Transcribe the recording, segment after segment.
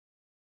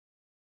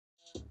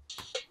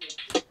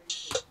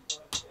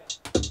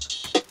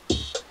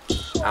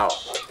out,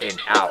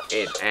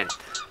 in, and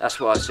that's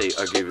why I say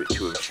I give it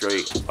to him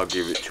straight, I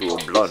give it to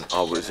him blunt.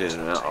 I was in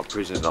and out of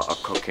prison like a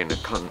cock in a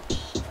cunt.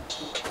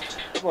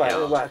 Right,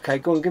 yeah. Right, okay,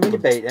 go on, give me the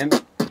beat then.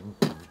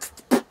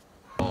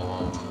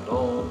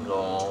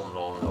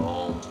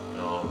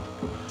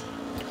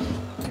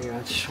 Yeah,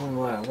 I just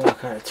want to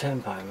work out the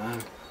tempo,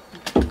 man.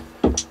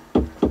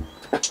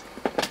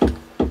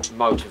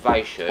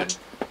 Motivation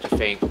to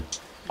think,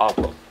 I've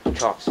got a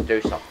chance to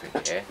do something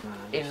here.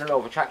 In the law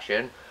of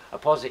attraction, a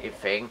positive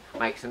thing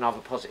makes another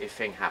positive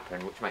thing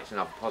happen, which makes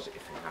another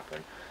positive thing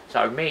happen.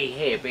 So me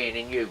here being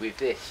in you with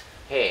this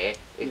here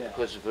is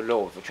because of the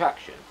law of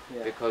attraction,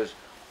 because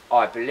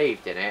I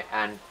believed in it,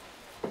 and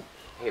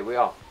here we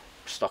are.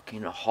 Stuck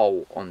in a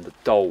hole on the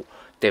dole,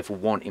 devil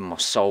wanting my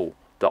soul.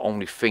 The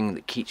only thing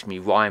that keeps me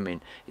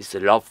rhyming is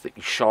the love that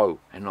you show,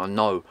 and I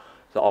know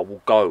that I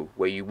will go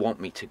where you want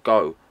me to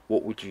go.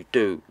 What would you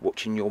do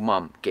watching your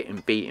mum getting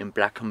beaten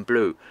black and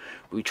blue?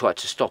 We tried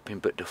to stop him,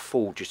 but the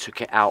fool just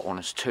took it out on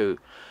us too.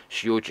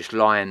 So you're just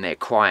lying there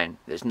crying,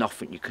 there's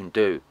nothing you can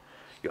do.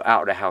 You're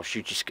out of the house,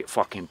 you just get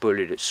fucking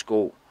bullied at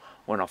school.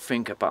 When I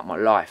think about my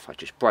life, I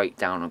just break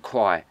down and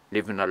cry,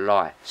 living a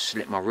lie,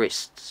 slit my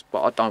wrists,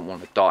 but I don't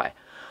want to die.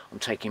 I'm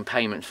taking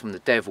payments from the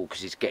devil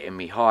because he's getting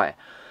me high.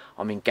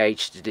 I'm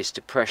engaged to this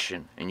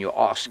depression and you're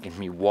asking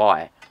me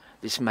why.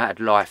 This mad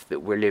life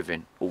that we're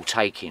living, all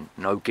taking,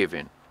 no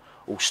giving.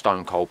 All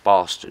stone cold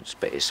bastards,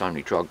 but it's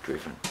only drug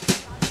driven.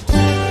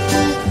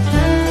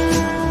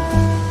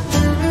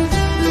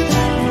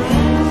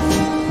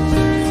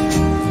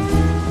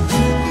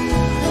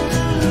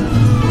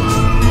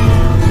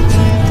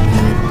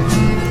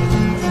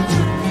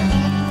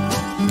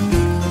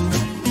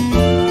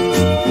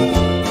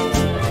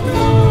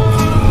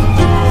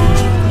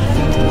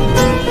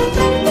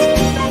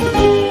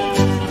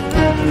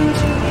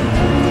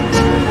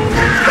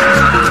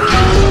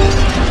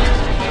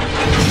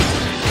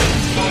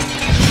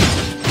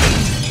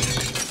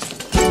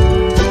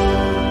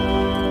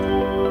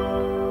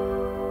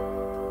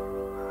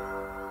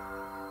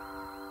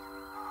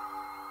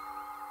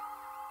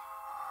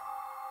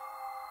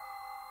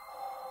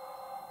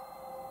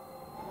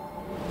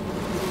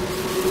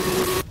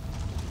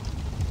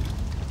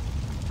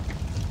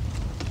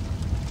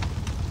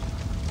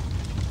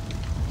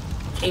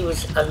 He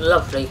was a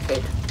lovely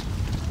kid.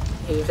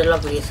 He was the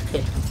loveliest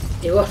kid.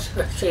 He was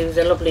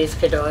the loveliest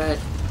kid I had.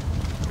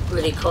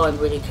 Really kind,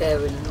 really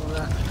caring and all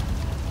that.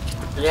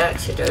 The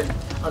accident,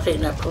 I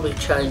think that probably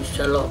changed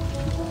a lot.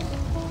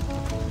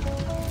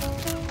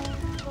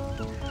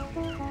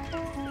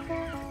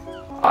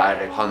 I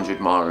had a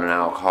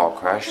 100-mile-an-hour car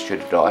crash,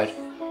 should have died.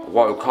 I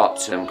woke up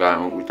to them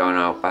going, we don't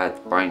know how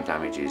bad brain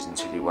damage is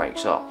until he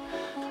wakes up.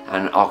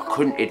 And I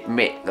couldn't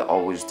admit that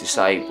I was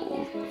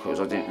disabled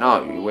because I didn't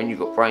know. When you've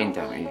got brain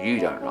damage,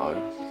 you don't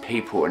know.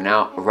 People are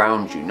now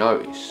around you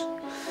notice.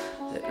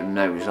 And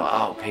they was like,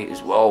 oh,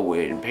 Peter's well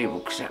weird, and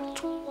people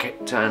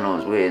kept saying I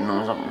was weird, and I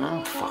was like, no,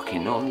 I'm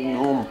fucking not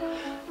normal.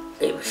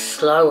 It was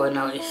slow, I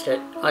noticed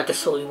it. I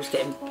just thought he was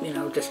getting, you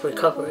know, just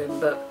recovering,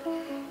 but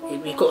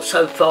he got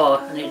so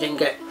far and he didn't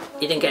get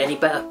any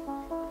better.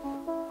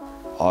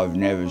 I've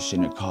never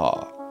seen a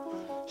car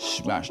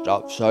smashed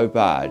up so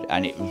bad,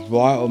 and it was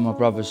right on my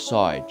brother's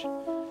side,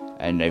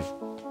 and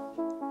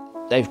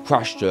they've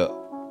crushed it,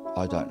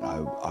 I don't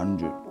know,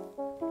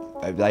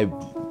 100. They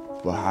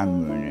were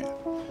hammering it.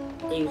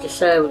 He was just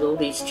there with all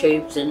these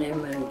tubes in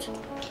him, and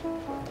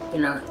you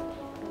know,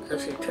 it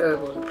was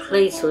terrible. The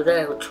police were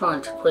there, were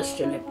trying to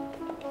question him.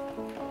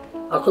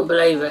 I couldn't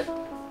believe it.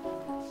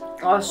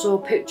 I saw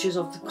pictures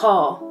of the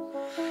car,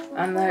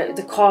 and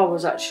the car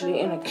was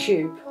actually in a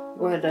cube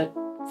where they're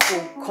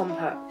full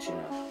compact, you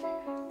know.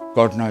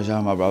 God knows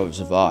how my brother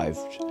survived.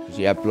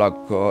 He had blood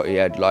clot, he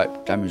had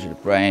like damage to the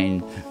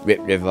brain,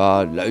 ripped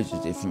liver, loads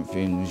of different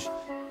things.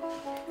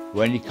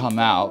 When he come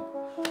out,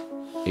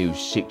 he was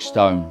 6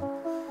 stone,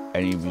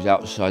 and he was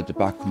outside the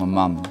back of my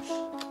mum's.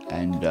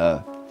 And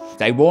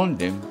they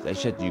warned him. They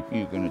said,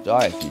 you're going to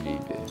die if you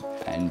leave it.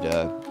 And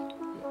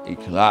he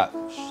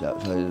collapsed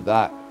outside the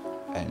back,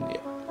 and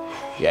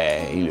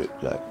yeah, he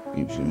looked like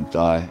he was going to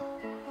die.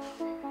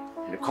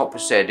 The copper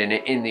said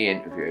in the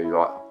interview,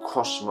 like,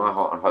 crossed my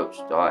heart and hope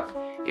to die.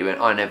 He went,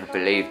 I never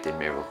believed in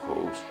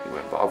miracles. He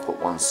went, but I've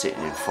got one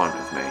sitting in front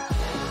of me.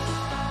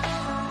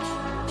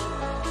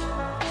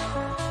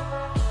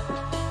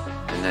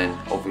 And then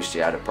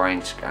obviously I had a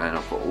brain scan.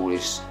 I've got all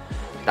this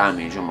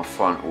damage on my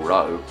frontal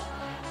lobe.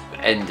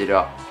 Ended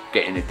up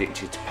getting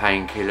addicted to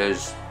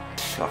painkillers,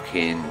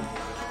 fucking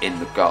in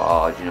the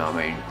gutter, you know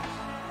what I mean?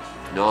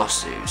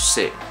 Nasty, it was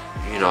sick.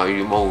 You know,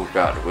 your morals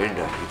go out the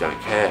window, you don't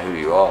care who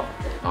you are.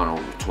 Done all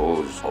the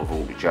tours of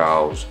all the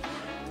jails,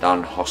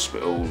 done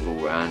hospitals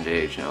all around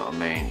here, do you know what I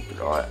mean?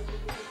 But like,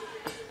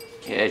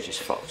 yeah,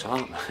 just fucked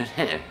up,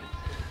 yeah.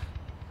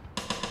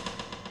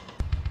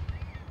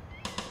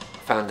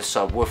 Found a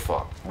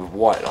subwoofer with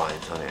white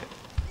lines on it.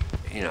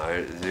 You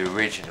know, the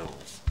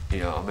originals, you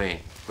know what I mean?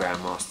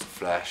 Grandmaster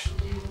Flash.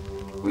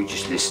 We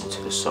just listened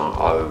to the song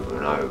over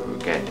and over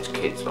again as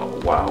kids,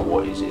 like, wow,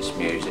 what is this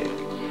music?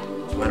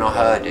 When I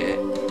heard it,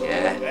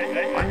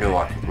 yeah, I knew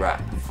I could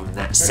rap. From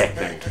that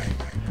second,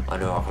 I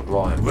knew I could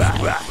rhyme.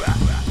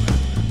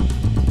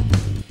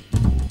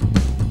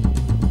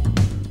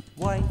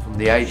 From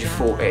the age of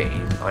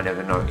 14, I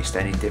never noticed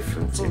any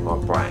difference in my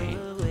brain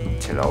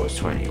until I was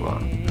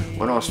 21.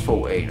 When I was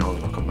 14, I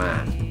was like a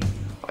man.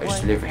 I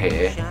used to live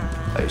here,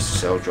 I used to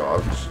sell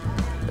drugs,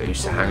 I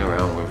used to hang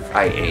around with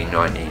 18,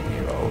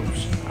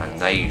 19-year-olds, and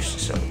they used to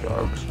sell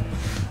drugs.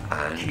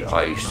 And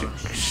I used to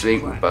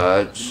sleep with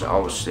birds. I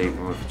was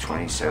sleeping with a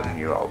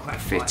 27-year-old,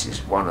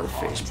 one of the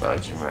fittest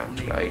birds in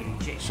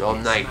Ramsgate. So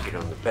I'm naked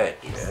on the bed,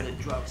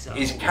 yeah.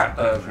 He's a cat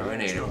burglar,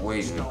 isn't he, that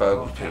wheezing and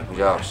burgles people's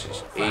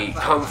houses. He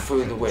come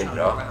through the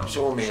window,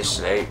 saw me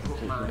asleep,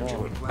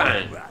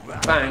 bang,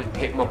 bang,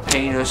 hit my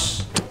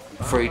penis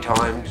 3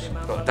 times,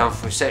 got done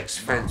for a sex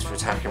offence for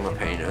attacking my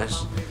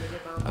penis.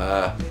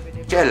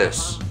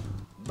 Jealous.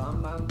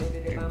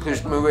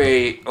 Because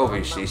Marie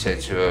obviously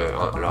said to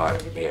her,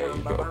 like, yeah,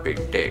 you've got a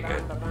big dick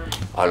and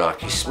I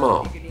like you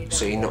smart.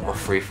 So he knocked my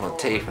 3 front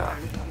teeth out.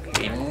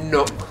 He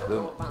knocked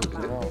them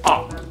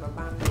up.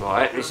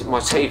 Right, my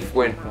teeth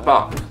went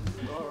buck.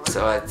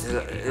 So I had to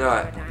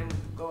like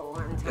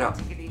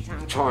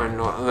try and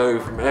like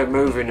move. They were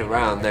moving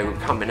around, they were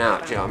coming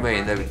out, do you know what I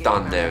mean? They were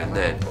done there and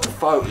then. The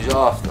photos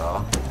after,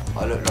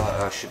 I looked like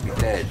I should be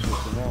dead.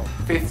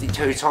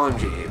 52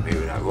 times he hit me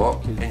with that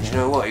rock, and you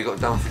know what? He got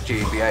done for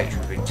GBH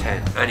with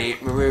intent, and he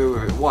hit Maria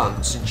with it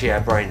once, and she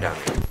had brain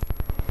damage.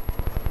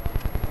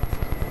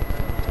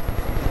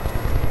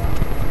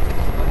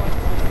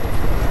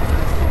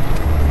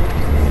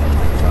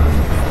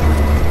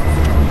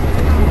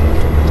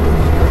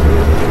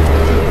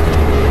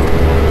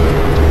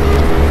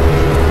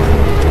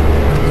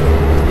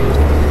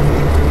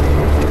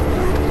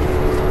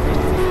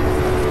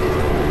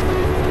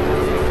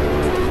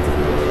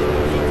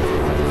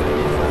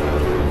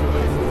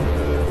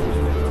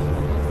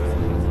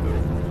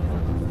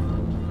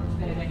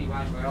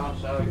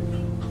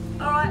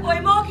 Alright,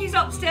 well, Marky's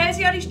upstairs,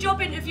 he had his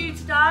job interview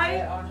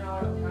today.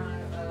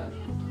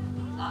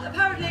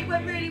 Apparently it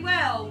went really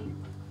well.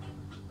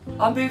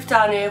 I moved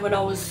down here when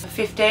I was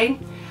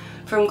 15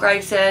 from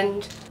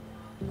Gravesend.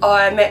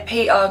 I met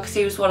Peter because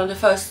he was one of the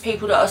first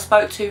people that I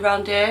spoke to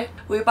around here.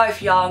 We were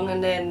both young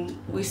and then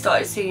we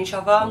started seeing each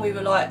other and we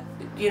were like,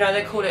 you know,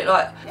 they call it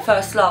like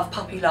first love,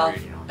 puppy love.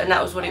 And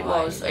that was what it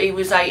was. He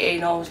was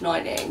 18, I was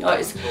 19.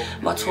 Like, it's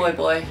my toy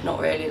boy, not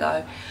really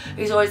though.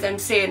 He's always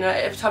MCing, and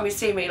every time he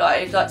see me,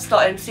 like, he'd like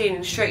start MCing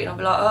in the street, and I'd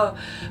be like, oh,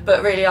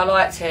 but really, I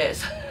liked it.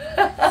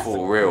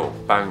 For real,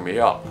 bang me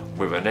up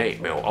with an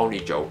 8mm.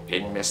 Only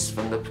joking, mess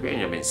from the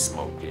beginning. I've been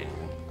smoking.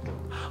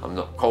 I'm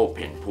not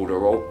coping, pull the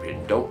rope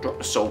in, don't drop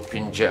the soap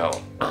in gel.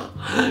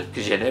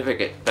 Cause you never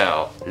get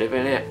better.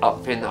 Living it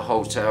up in the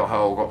hotel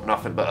hell, got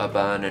nothing but a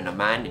burn and a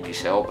man in your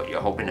cell, but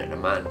you're hoping that the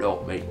man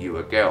don't make you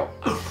a girl.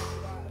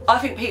 I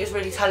think Peter's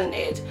really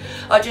talented.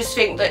 I just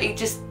think that he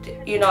just,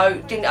 you know,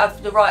 didn't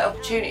have the right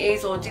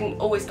opportunities or didn't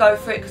always go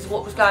for it because of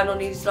what was going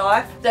on in his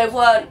life. There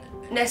weren't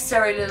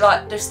necessarily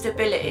like the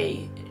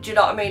stability, do you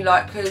know what I mean?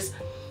 Like, because,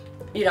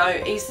 you know,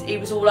 he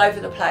was all over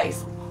the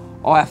place.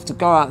 I have to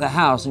go out the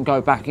house and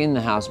go back in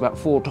the house about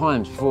 4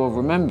 times before I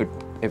remembered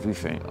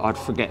everything. I'd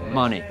forget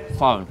money,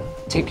 phone,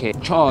 ticket,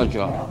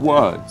 charger,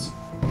 words,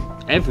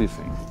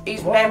 everything.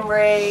 His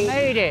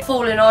memory,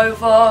 falling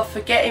over,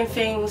 forgetting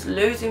things,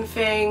 losing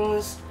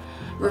things,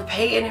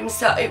 repeating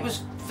himself. It was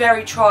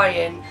very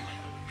trying.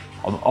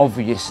 I'm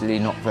obviously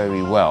not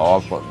very well.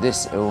 I've got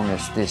this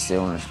illness, this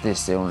illness,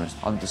 this illness.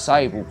 I'm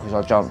disabled because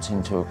I jumped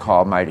into a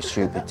car, made a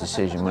stupid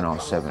decision when I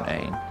was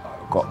 17.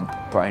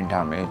 Got brain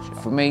damage.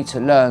 For me to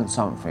learn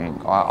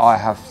something, I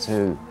have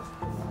to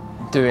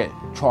do it,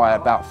 try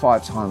about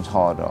 5 times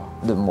harder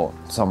than what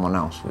someone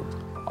else would.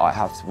 I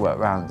have to work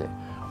around it.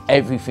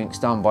 Everything's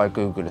done by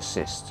Google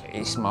Assist.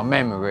 It's my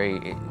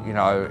memory, you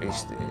know,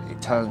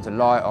 it turns the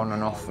light on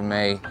and off for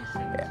me.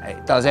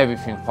 It does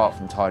everything apart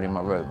from tidying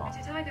my room up.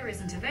 It either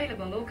isn't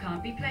available or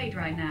can't be played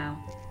right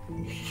now.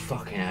 You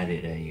fucking had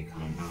it there, you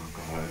can't. Oh,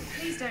 God.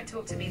 Please don't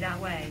talk to me that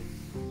way.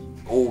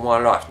 All my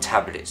life,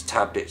 tablets,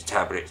 tablets,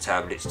 tablets,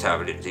 tablets,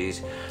 tablets,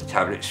 these,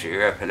 tablets for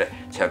your epilepsy,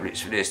 tablets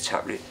for this,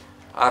 tablet.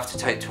 I have to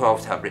take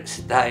 12 tablets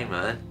a day,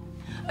 man.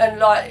 And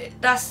like,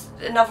 that's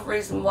another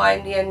reason why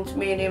in the end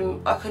me and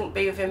him, I couldn't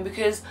be with him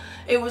because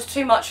it was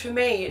too much for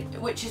me,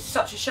 which is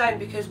such a shame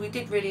because we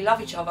did really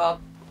love each other.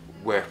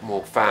 We're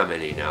more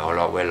family now,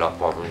 like we're like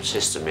brother and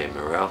sister, me and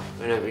Morel.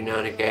 And every now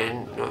and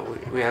again,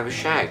 like, we have a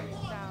shag.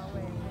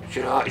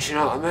 Do you know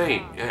what I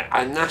mean?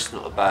 And that's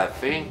not a bad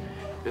thing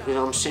because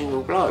I'm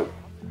single bloke.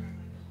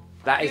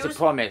 That is a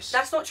promise.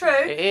 That's not true.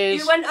 It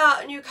is. You went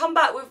out and you come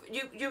back with,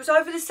 you was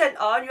over the centre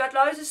and you had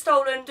loads of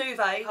stolen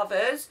duvet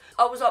covers.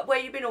 I was like, where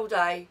you been all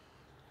day?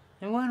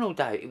 It weren't all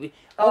day.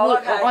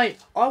 Okay.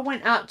 I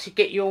went out to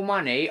get your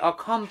money, I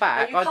come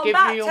back, I give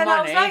you your 10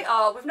 money. 10 hours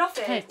later with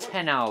nothing.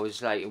 10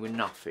 hours later with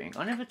nothing.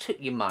 I never took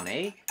your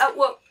money.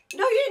 Well,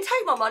 no, you didn't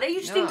take my money, you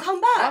just didn't come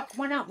back. I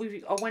went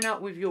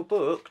out with your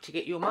book to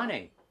get your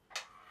money.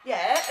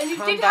 Yeah, and you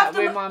Come did back have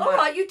the with my money.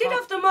 Alright, you did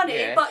have the money,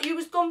 yeah. but you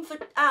was gone for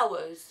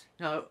hours.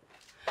 No.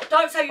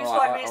 Don't say you was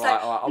 5 minutes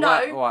late.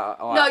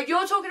 No,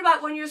 you're talking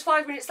about when you was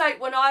 5 minutes late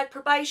when I had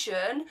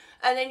probation,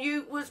 and then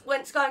you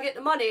went to go and get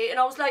the money, and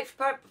I was late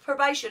for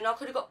probation. And I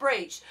could have got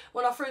breached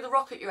when I threw the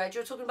rock at your head.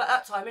 You're talking about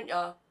that time, aren't you?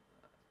 No,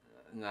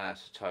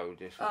 that's a total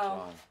different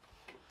time.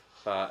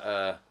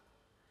 But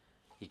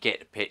you get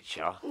the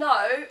picture.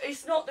 No,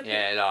 it's not the.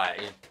 Yeah,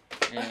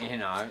 like you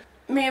know.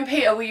 Me and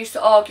Peter, we used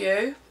to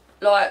argue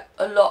like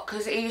a lot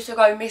because he used to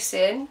go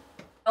missing.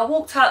 I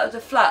walked out of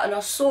the flat and I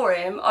saw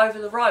him over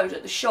the road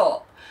at the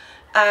shop,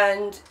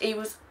 and he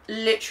was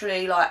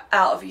literally like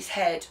out of his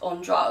head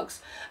on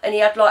drugs, and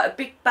he had like a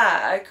big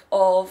bag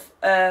of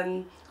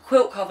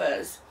quilt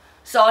covers.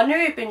 So I knew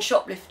he'd been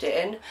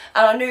shoplifting,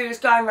 and I knew he was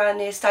going around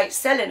the estate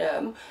selling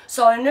them,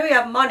 so I knew he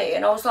had money,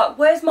 and I was like,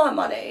 where's my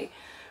money?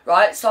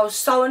 Right, so I was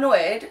so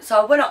annoyed,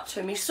 so I went up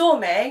to him, he saw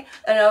me,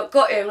 and I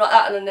got him like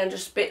that, and then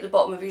just bit the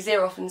bottom of his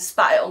ear off and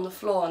spat it on the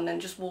floor, and then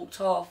just walked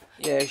off.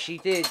 Yeah, she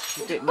did.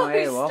 She bit my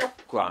ear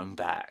off. Grown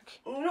back.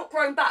 Not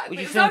grown back, but What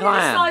do it you was think only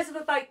I the am? size of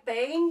a baked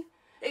bean.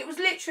 It was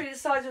literally the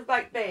size of a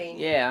baked bean.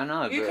 Yeah, I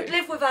know. You but could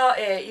live without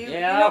it.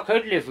 yeah, I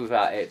could live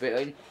without it,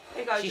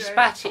 but she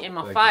spat it in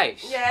my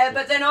face. Yeah,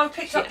 but then I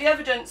picked up the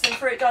evidence and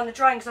threw it down the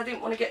drain because I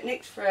didn't want to get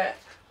nicked for it.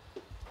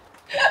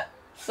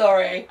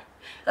 Sorry.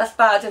 That's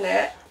bad, isn't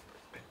it?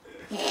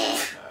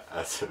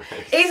 That's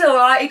amazing. He's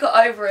alright, he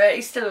got over it,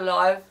 he's still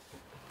alive.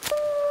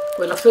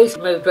 When I first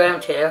moved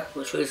round here,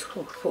 which was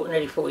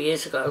nearly 4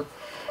 years ago,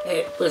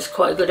 it was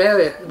quite a good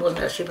area. It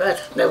wasn't actually bad.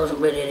 There wasn't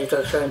really any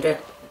drugs around here.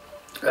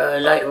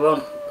 Later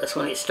on, that's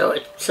when it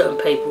started. Certain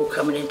people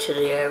coming into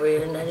the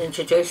area and then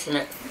introducing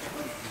it.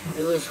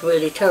 It was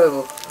really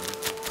terrible.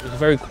 It's a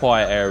very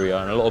quiet area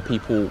and a lot of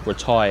people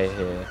retire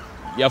here.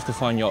 You have to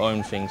find your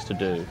own things to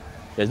do.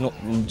 There's not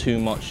too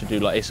much to do,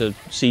 like it's a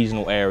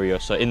seasonal area,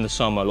 so in the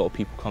summer a lot of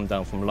people come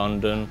down from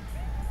London.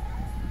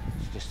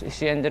 It's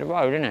the end of the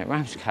road, isn't it?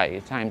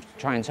 Ramsgate,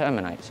 train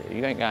terminates it.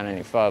 You ain't going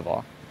any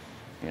further.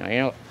 You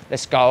know,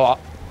 let's go up.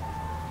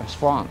 That's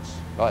France.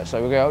 Right,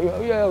 so we go,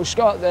 yeah, we'll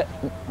start there.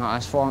 No,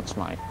 that's France,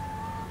 mate.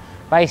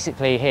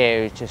 Basically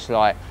here is just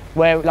like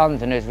where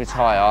Londoners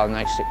retire and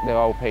they stick their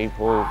old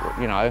people,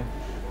 you know,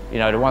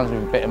 the ones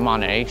with a bit of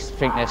money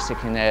think they're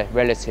sticking their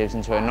relatives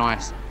into a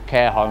nice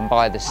care home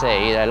by the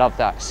sea. They love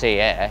that sea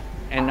air.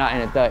 End up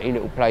in a dirty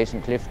little place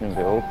in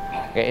Cliftonville,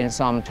 getting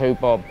some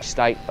two-bob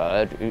state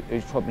bird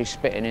who's probably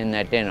spitting in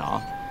their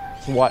dinner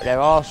to wipe their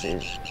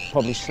asses,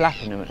 probably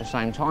slapping them at the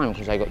same time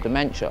because they got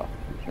dementia.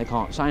 They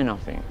can't say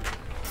nothing.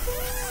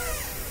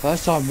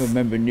 First time I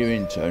remember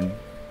Newington,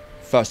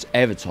 first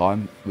ever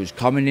time, was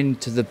coming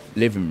into the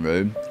living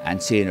room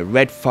and seeing a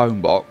red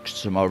phone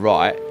box to my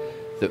right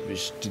that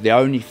was the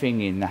only thing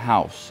in the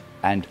house.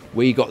 And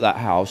we got that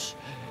house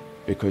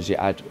because it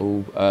had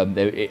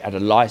it had a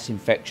lice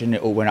infection,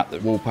 it all went up the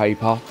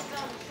wallpaper.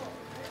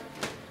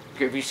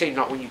 Have you seen,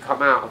 like, when you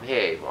come out of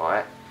here,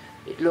 right,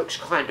 it looks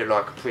kind of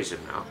like a prison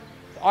now.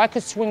 I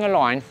could swing a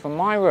line from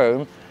my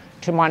room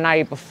to my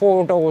neighbour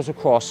 4 doors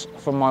across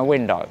from my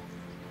window.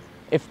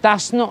 If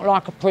that's not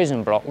like a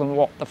prison block, then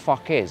what the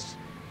fuck is?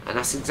 And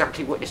that's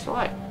exactly what it's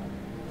like.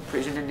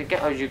 Prison in the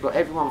ghettos, you've got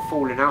everyone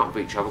falling out of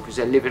each other because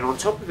they're living on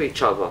top of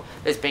each other.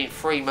 There's been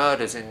 3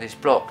 murders in this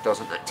block,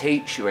 doesn't that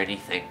teach you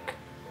anything?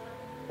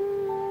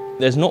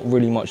 There's not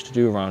really much to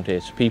do around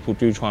here, so people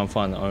do try and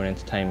find their own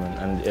entertainment,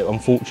 and it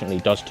unfortunately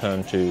does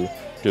turn to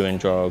doing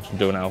drugs and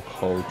doing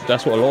alcohol.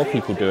 That's what a lot of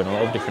people do in a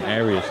lot of different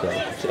areas though,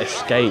 to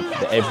escape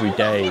the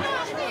everyday.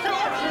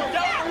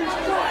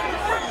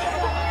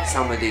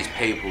 Some of these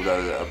people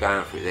though that are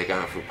going through it, they're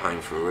going through pain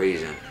for a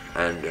reason,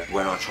 and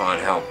when I try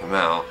and help them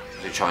out,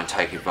 they try and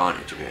take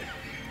advantage of it.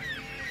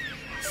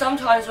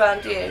 Sometimes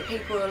around here,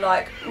 people are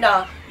like,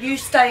 nah, you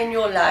stay in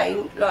your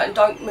lane, like, and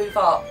don't move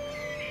up.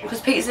 Because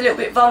Peter's a little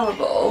bit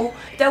vulnerable,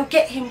 they'll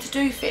get him to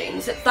do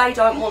things that they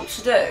don't want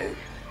to do.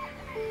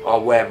 I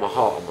wear my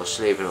heart on my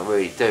sleeve, and I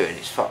really do, and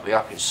it's fucked me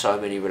up in so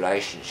many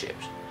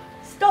relationships.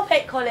 Stop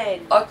it,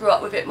 Colin! I grew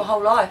up with it my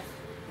whole life,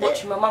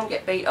 watching my mum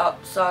get beat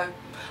up, so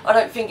I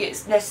don't think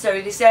it's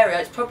necessarily this area.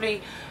 It's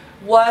probably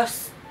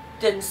worse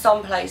than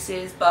some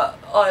places, but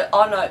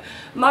I know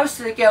most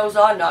of the girls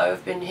I know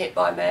have been hit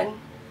by men.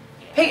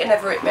 Peter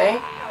never hit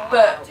me,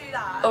 but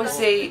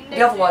obviously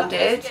the other one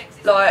did.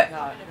 Like,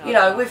 you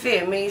know, with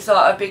him, he's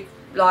like a big,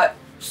 like,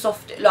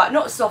 softie, like,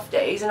 not a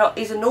softie,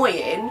 he's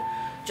annoying.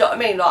 Do you know what I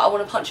mean? Like, I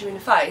want to punch him in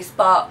the face,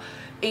 but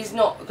he's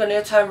not going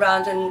to turn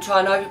around and try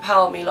and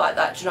overpower me like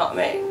that, do you know what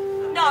I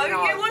mean? No,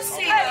 you will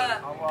see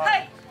her.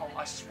 Pete!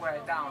 I swear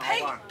down.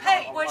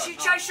 Pete! When she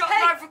chased you up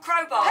the road for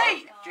crowbar.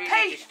 Pete!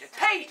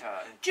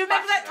 Do you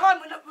remember that time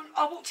when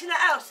I walked in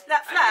that house,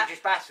 that flat? And you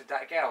just battered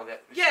that girl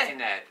that was sitting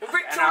there.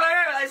 Ripped all her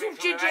hair, there's all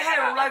ginger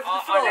hair all over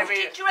the floor.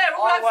 Ginger hair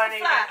all over the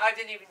flat. I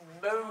didn't even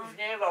move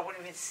near her, I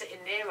wasn't even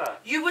sitting near her.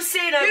 You were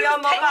seeing her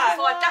behind my back.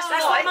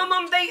 That's why my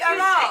mum beat her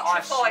up.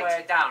 I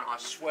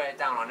swear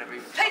down, I never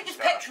even Pete was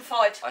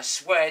petrified. I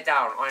swear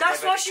down, That's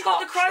why she got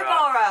the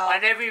crowbar out. I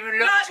never even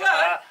looked at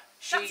her.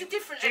 That's a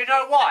different. Do you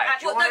know why?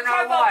 Do you want to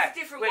know why? That's a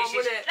different one,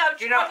 wasn't it? No,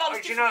 do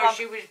you know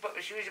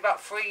she was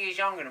about 3 years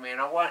younger than me, and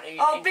I weren't.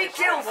 Oh, big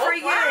deal, 3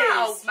 years.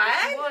 Wow,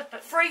 man.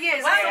 but 3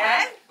 years,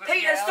 yeah?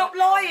 Peter, stop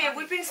lying.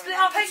 We've been split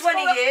up for 20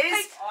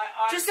 years.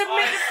 Just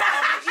admit the fact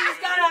that you was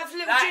going to have a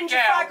little ginger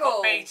faggle.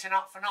 Got beaten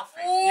up for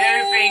nothing.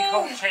 You've been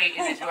caught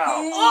cheating as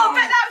well. Oh, I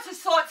bet that was a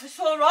sight for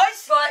sore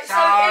eyes. Right,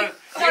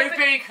 so you've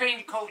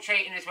been caught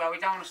cheating as well. We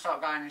don't want to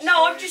start going this.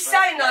 No, I'm just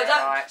saying though,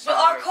 that, but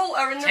I caught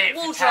her in the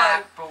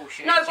wardrobe.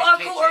 Bullshit. No, but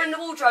I caught her in the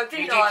wardrobe,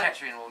 didn't I? You did catch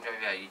her in the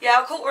wardrobe, yeah. Yeah,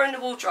 I caught her in the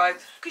wardrobe.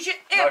 Because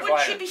wouldn't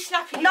she be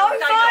snapping? No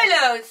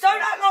violence!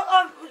 Don't act like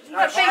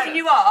I'm beating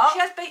you up. She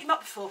has beat him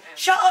up before.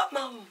 Shut up,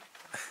 Mum.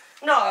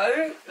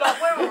 No,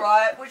 like we're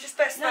alright. We're just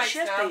best mates she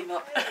has now. beat him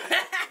up.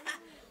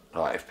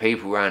 Like, if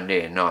people around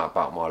here know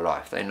about my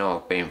life, they know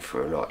I've been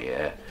through a lot,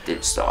 yeah.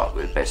 Did start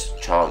with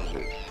best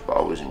childhood, but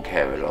I was in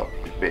care a lot.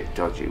 It was a bit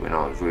dodgy when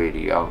I was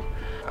really young.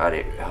 I had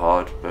it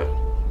hard, but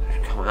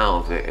I come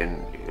out of it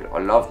and I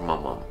loved my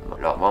mum.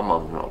 Like, my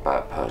mum's not a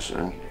bad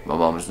person. My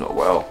mum's not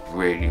well,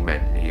 really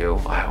mentally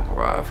ill. I help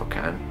her out if I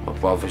can. My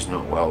brother's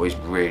not well, he's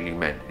really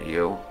mentally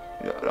ill.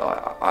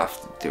 Like, I have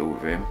to deal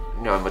with him.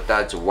 You know, my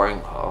dad's a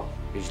wanker.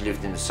 He's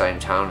lived in the same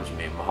town as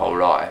me my whole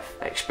life.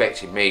 They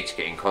expected me to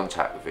get in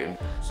contact with him.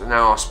 So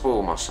now I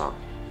spoil my son.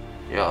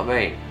 You know what I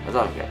mean? I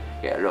don't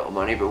get a lot of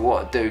money, but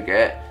what I do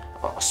get,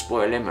 I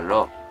spoil him a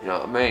lot. You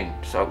know what I mean?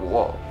 So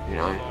what? You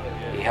know,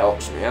 he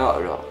helps me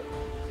out a lot.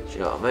 Do you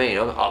know what I mean?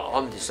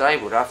 I'm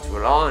disabled, I have to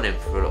rely on him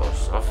for a lot of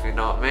stuff, you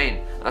know what I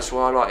mean? That's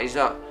why he's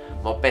like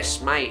my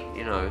best mate,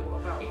 you know.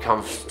 He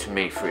comes to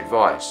me for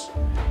advice.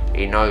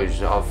 He knows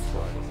that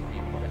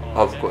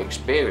I've got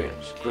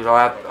experience, because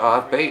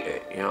I've beat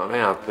it, you know what I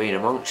mean? I've been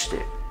amongst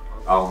it.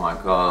 Oh my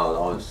God,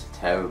 I was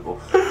terrible.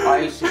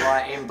 I used to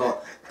write in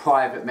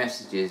private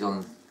messages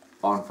on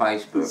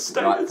Facebook,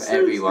 like for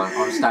everyone,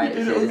 on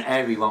statuses, and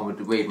everyone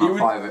would read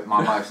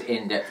my most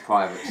in-depth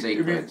private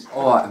secrets.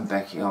 Alright, and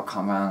Becky, I'll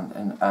come round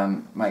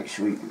and make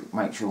sure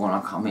when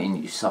I come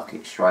in you suck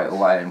it straight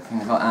away and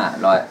things like that.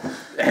 Like,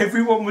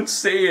 everyone would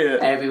see it.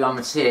 Everyone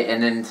would see it,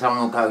 and then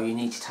someone would go, "You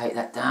need to take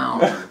that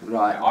down."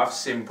 Like, I've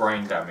seen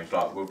brain damage,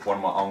 like with one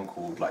of my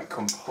uncles, like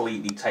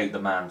completely take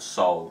the man's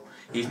soul.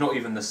 He's not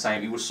even the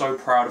same. He was so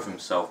proud of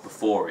himself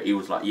before it. He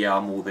was like, "Yeah,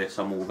 I'm all this,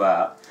 I'm all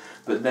that."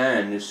 But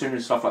then, as soon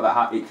as stuff like that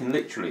happens, it can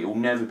literally, it'll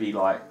never be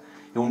like,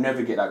 he'll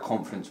never get that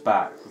confidence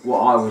back.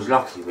 What I was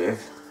lucky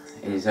with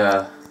is,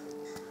 I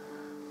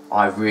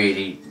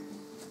really,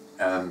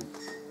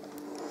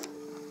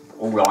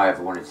 all I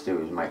ever wanted to do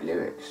was make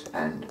lyrics,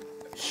 and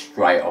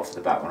straight off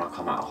the bat when I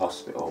come out of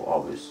hospital, I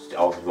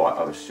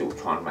was still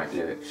trying to make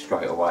lyrics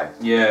straight away.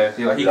 Yeah,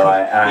 he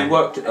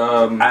worked,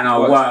 and I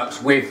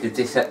worked with the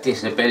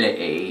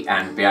disability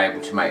and be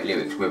able to make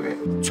lyrics with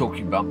it.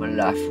 Talking about my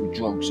life with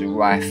drugs and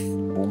rife.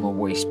 All my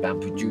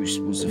waistband produced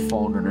was a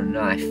phone and a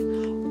knife.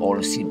 All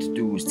I seemed to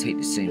do was take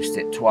the same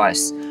step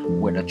twice.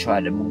 When I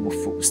tried to move,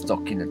 my foot was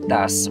stuck in the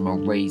dice. Am I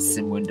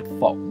racing? When the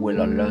fuck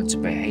will I learn to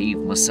behave?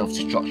 My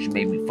self-destruction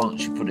made me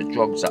function for the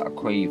drugs that I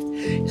craved.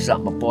 It's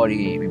like my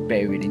body ain't been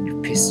buried and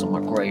you pissed on my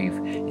grave.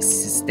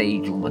 It's a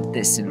stage on my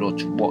destiny, Lord,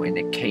 to rot in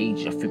a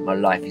cage. I think my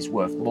life is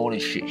worth more than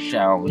shit,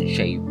 shower and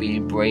shave.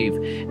 Being brave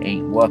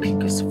ain't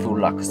working cause I feel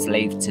like a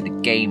slave to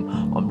the game.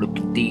 I'm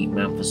looking deep,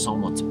 man, for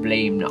someone to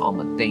blame. That I'm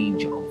a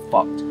danger, I'm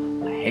fucked.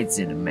 My head's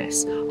in a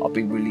mess. I've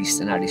been released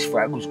and now this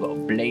fraggle's got a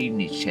blade in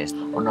his chest.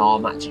 I know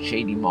I'm acting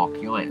shady,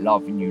 Marky, I ain't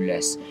loving you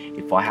less.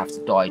 If I have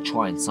to die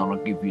trying, son, I'll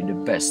give you the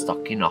best.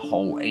 Stuck in a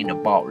hole, ain't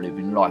about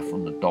living life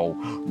on the dole.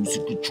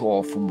 Losing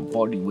control from my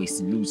body,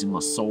 wasting, losing my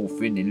soul,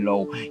 feeling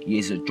low.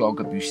 Years of drug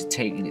abuse are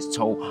taking its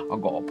toll. I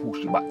gotta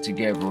push it back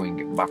together and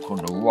get back on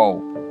the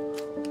roll.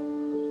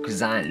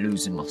 Cause I ain't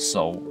losing my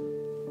soul.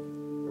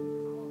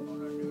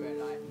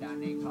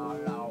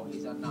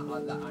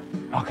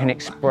 I can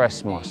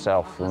express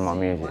myself through my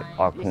music.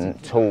 I can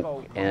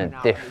talk in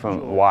a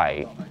different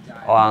way.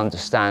 I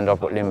understand I've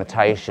got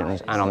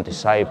limitations and I'm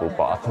disabled,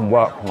 but I can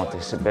work with my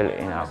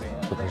disability now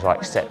because I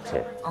accept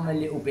it. I'm a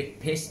little bit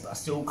pissed, but I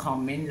still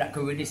come in like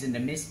gorillas in the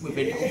mist with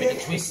a little bit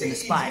of twist and a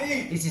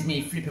spike. This is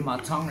me flipping my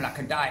tongue like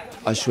a die.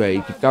 I swear,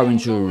 you could go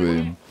into a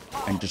room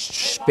and just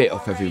spit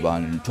off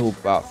everyone and talk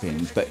about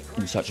things, but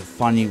in such a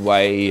funny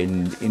way,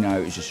 and you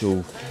know, it's just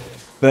all.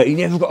 But he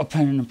never got a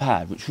pen and a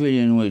pad, which really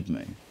annoyed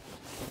me.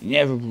 He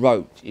never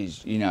wrote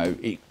his, you know,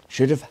 he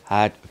should have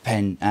had a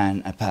pen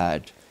and a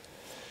pad.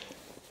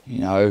 You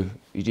know,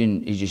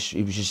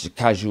 he was just a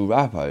casual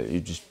rapper.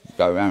 He'd just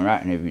go around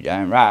rapping every day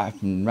and rap,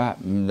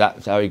 and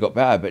that's how he got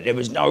better. But there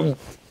was no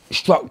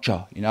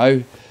structure, you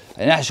know,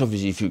 and that's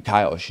obviously through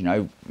chaos, you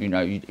know,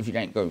 if you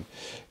don't go,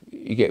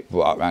 you get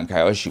brought up around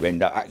chaos, you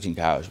end up acting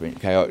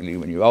chaotically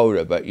when you're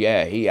older. But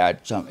yeah, he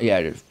had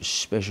a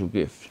special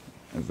gift,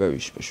 a very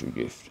special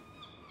gift.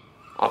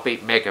 I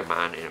beat Mega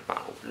Man in a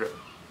battle. Look,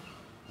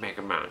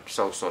 Mega Man,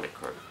 Soul Sonic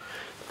Crew.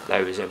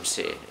 They was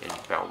MCing in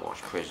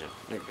Belmarsh prison.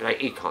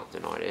 He can't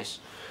deny this.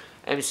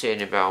 MCing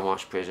in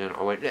Belmarsh prison,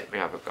 I went, let me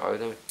have a go.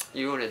 They went,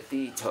 you want a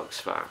detox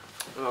fam?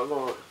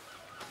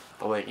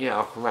 I went, yeah,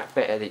 I can rap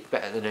better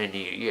than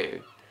any of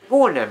you.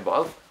 Go on then,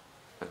 bruv.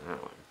 And I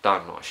went,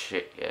 done like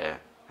shit, yeah.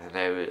 And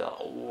they were like,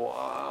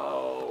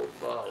 whoa,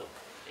 bro.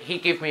 He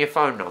gave me a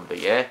phone number,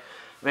 yeah?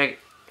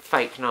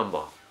 Fake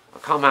number. I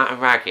come out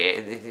and rag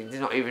it, it's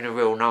not even a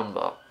real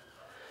number.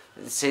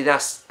 See,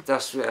 that's the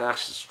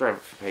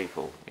strength for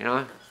people, you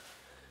know?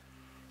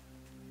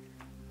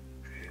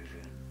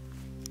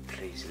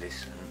 Please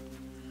listen.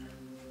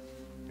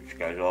 Which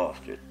goes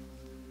after.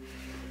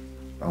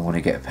 I want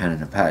to get a pen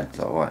and a pad,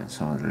 like writing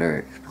some of the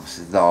lyrics. I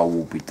said, "Thou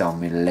will be done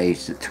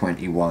middle-aged at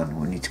 21.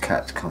 When his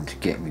cats come to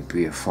get me,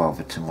 be a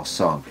father to my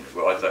son."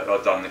 Well,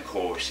 I've done the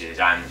choruses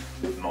and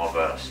my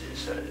verses.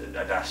 So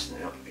that's,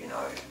 you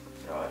know.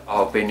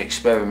 I've been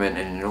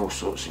experimenting in all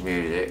sorts of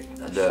music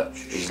that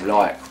is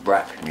like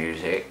rap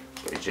music,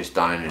 but it's just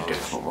done in a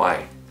different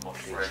way. My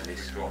friend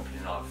is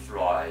dropping like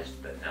flies,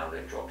 but now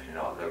they're dropping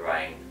like the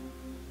rain.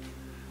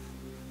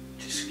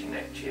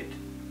 Disconnected.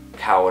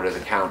 Coward of the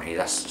County,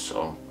 that's the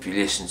song. If you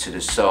listen to the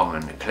song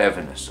and the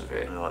cleverness of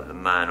it, like the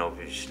man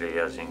obviously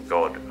as in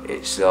God,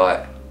 it's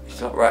like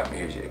rap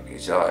music.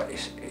 It's like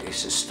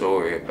it's a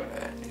story about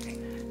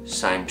it.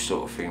 Same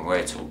sort of thing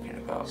we're talking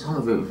about. Some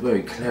of it was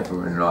very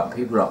clever, and like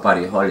people like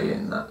Buddy Holly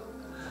and that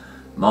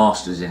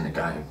masters in the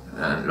game.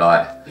 And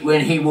like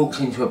when he walked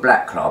into a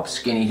black club,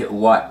 skinny little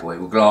white boy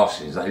with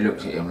glasses, they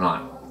looked at him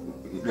like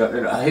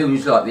he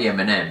was like the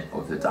Eminem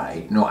of the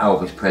day, not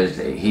Elvis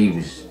Presley. He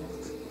was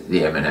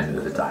the Eminem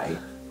of the day.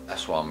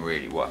 That's why I'm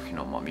really working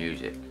on my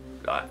music.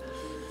 Like,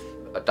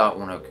 I don't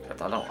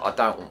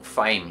want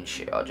fame and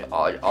shit. I just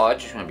want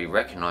to be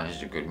recognised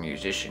as a good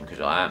musician, because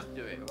I am.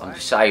 I'm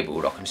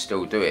disabled, I can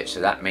still do it,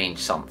 so that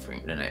means something,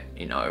 doesn't it?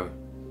 You know,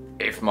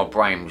 if my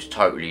brain was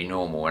totally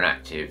normal and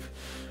active,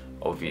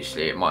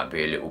 obviously it might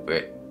be a little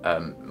bit,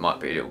 but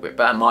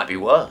it might be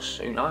worse.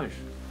 Who knows?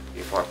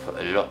 If I put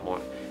a lot more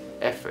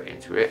effort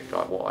into it,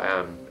 like what I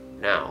am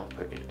now,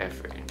 putting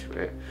effort into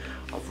it.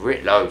 I've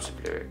written loads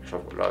of lyrics.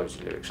 I've got loads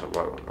of lyrics I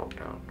wrote on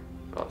lockdown,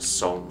 like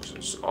songs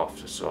and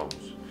after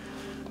songs,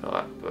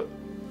 like. But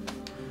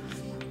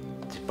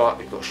the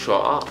bike got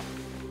shot up.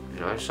 You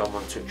know,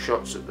 someone took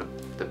shots at the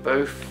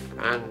booth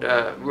and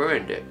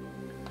ruined it.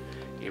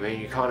 You mean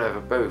you can't have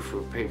a booth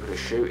where people are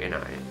shooting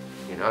at it,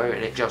 you know,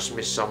 and it just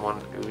missed someone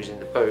who was in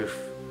the booth.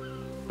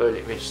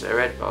 Bullet missed their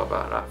head by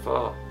about that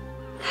far.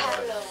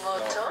 Hello,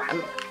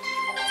 Moto.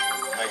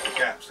 Make a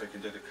gap so you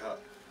can do the cut.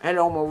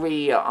 Hello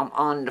Maria, I'm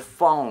on the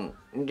phone,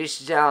 and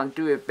this is how I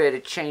do it better,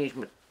 change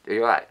my... Are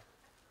you right?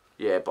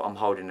 Yeah, but I'm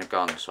holding a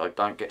gun, so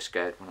don't get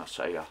scared when I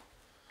say ya,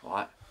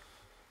 alright?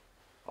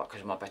 Right,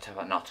 because I better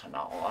have a nutter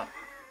now, alright?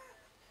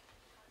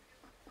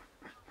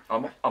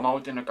 I'm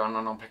holding a gun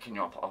and I'm picking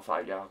you up, I'll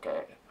say, yeah, I'll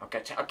get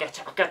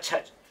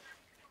it.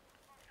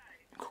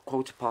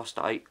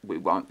 8:15, we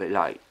won't be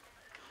late.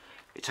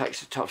 It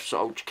takes a tough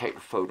soul to keep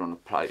the food on the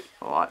plate,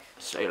 alright?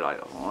 See you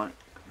later, alright?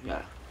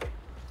 Yeah.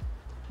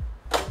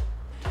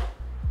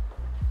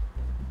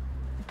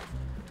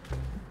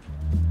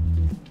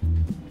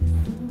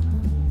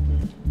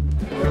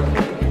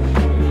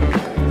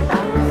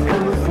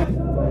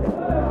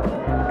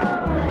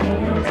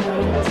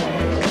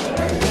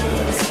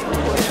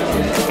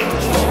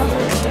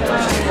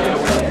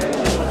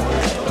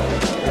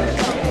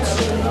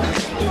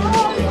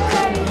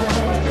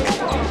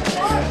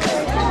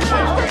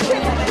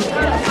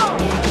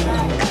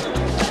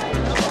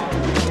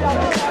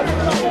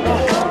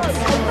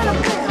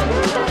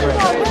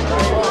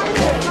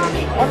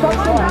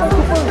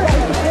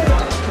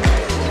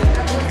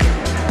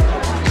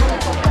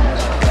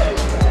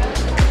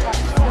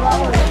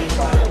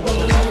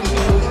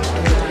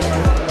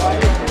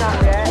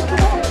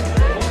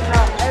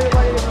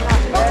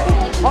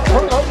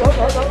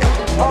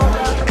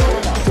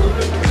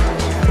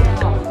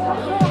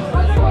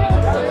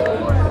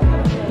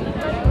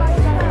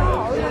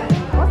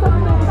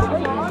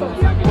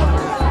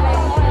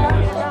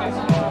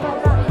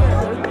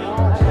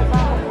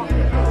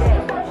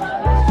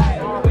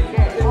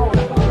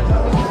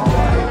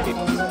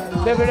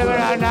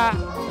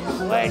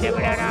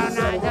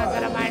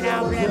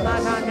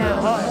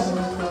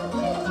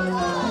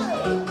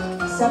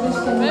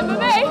 Remember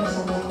me?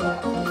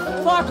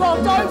 Fuck off,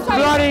 don't say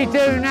Bloody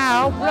do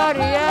now, bloody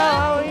hell,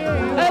 how are you?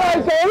 Hello,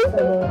 Keith.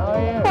 How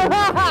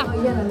are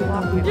you?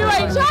 You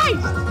ain't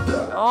changed.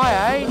 I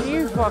ain't, you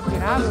fucking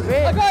have a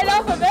bit. I'm going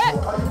off a bit.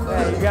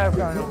 There you go,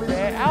 going off a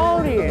bit. How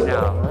old are you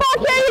now? Fuck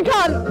you, you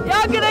cunt.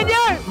 Younger than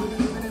you.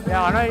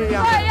 Yeah, I know you're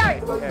young.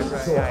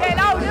 Getting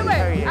old, isn't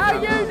it? How are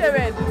you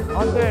doing?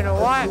 I'm doing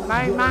alright,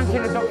 mate.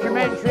 Making a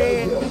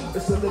documentary. And...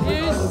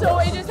 You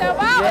sorted yourself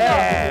out?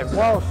 Yeah,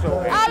 well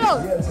sorted. How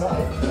long?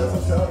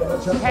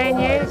 10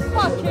 years.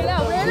 Fucking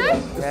hell, really?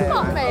 Yeah,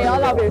 fuck me, I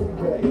love you.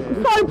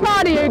 So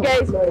proud of you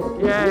guys.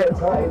 Yeah.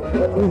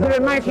 You're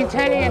doing making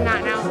telly and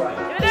that now.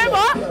 You doing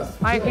what?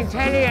 Making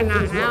telly and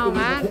that now,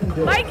 man.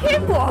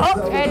 Making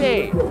what?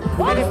 Telly.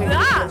 What's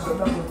that?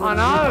 I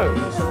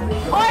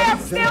know. I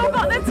have still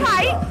got the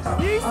tape.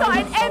 You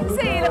started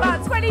emceeing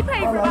about 20 people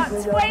for about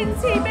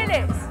 20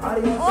 minutes.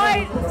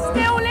 I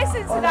still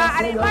listen to that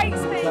and it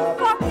makes me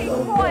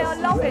fucking cry. I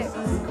love it.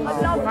 I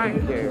love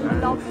Thank you. I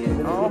love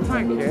you. Oh,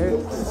 thank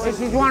you. This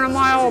is one of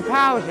my old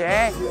pals,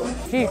 yeah?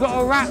 She's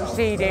got a rap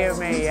CD of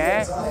me,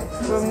 yeah?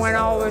 From when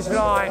I was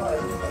like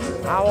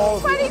How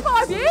old?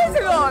 25 years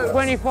ago!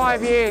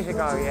 25 years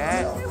ago,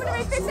 yeah? You would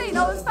have been 15,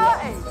 I was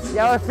 30.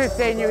 Yeah, I was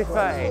 15, you was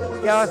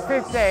 30. Yeah, I was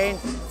 15,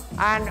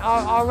 and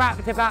I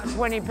rapped about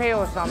 20p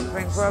or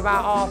something for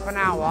about half an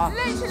hour.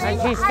 Literally,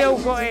 and she's still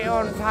got it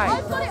on tape.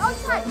 I've got it on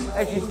tape.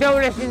 And she still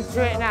listens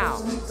to it now.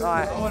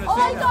 Right.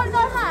 I don't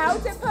know how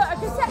to put a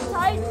cassette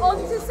tape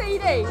onto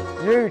CD.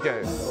 You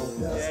do.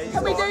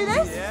 Can we do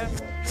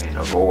this?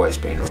 I've always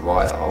been a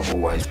writer, I've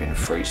always been a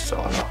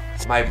freestyler.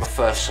 I made my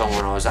first song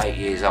when I was 8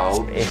 years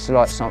old. It's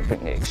like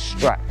something that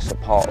extracts a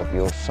part of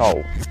your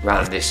soul.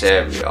 Around this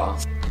area,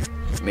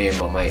 me and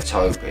my mate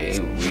Toby,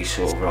 we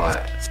sort of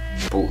like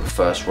bought the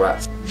first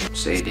rap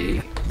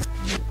CD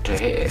to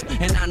hit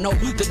it. And I know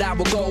that I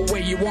will go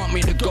where you want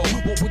me to go.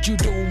 What would you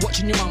do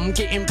watching your mum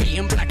getting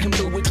beaten black and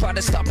blue? We tried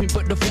to stop him,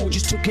 but the fool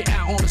just took it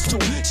out on us too.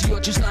 So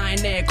you're just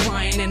lying there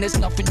crying and there's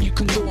nothing you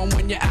can do. And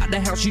when you're out the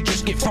house, you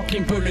just get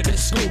fucking bullied at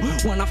school.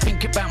 When I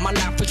think about my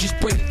life, I just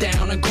break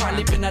down and cry.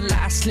 Living a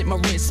lie, slip my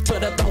wrist,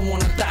 but I don't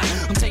wanna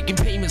die. I'm taking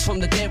payments from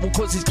the devil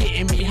cause it's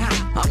getting me high.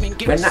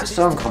 When that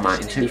song came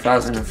out in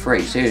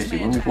 2003, seriously,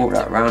 when we brought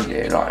that around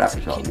here, like that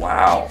was like,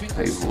 wow.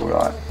 People were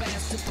like,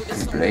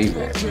 couldn't believe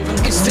it.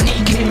 It's the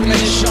EK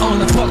mission on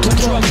the fucking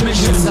drug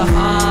mission. It's a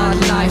hard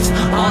life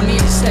on the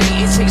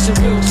estate. It takes a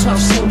real tough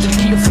soldier to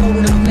keep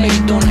afloat and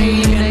made. Don't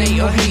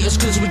alienate or hate us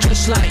cause we're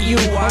just like you.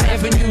 Our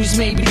avenues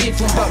may be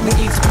different but we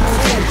need to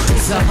move through.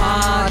 It's a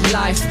hard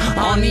life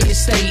on the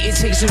estate. It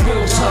takes a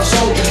real tough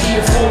soldier to keep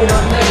afloat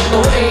and made.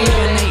 Don't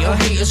alienate or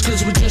hate us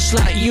cause we're just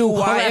like you.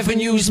 Our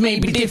avenues may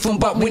be different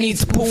but we need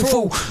to pull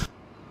through.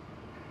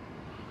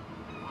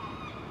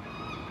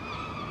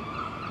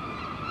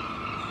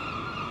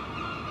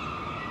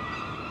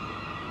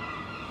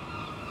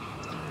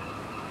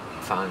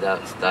 Found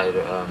out today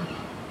that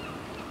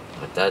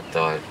my dad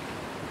died.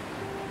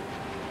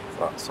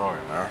 Fuck,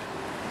 sorry, man.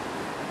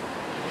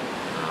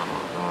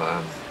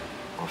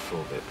 I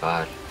feel a bit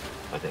bad.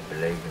 I didn't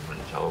believe him when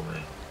he told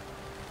me.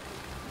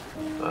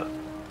 But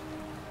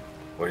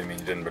what do you mean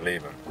you didn't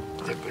believe him?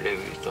 I didn't believe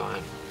he was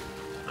dying.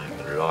 I ain't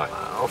gonna lie.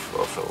 I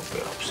felt a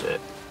bit upset,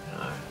 you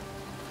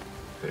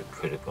know.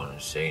 Could have gone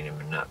and seen him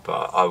and that,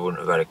 but I wouldn't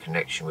have had a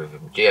connection with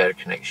him. He had a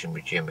connection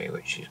with Jimmy,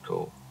 which is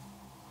cool.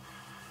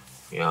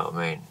 You know what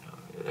I mean?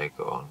 They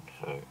got on,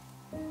 so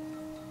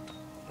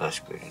that's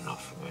good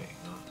enough for me.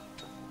 You know?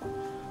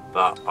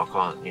 But I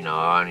can't, you know,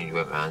 I only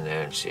went round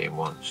there and see him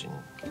once in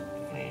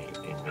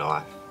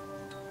life,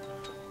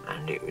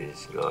 and it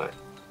was like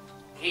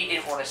he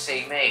didn't want to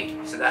see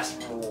me, so that's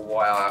more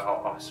why I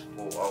thought,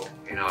 oh,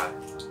 you know.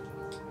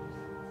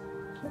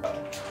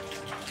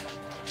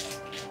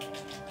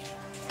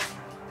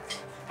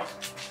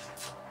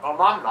 My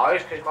mum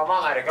knows because my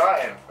mum had a go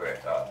at him for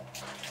it. Though.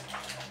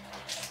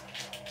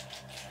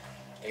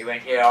 He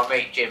went, yeah, I'll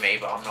meet Jimmy,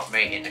 but I'm not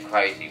meeting the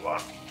crazy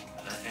one.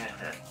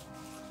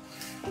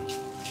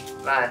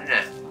 Man,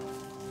 innit?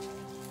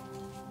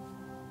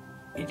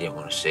 He didn't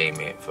want to see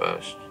me at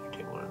first. He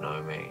didn't want to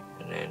know me.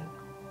 And then,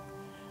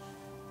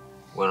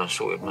 when I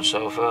sorted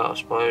myself out, I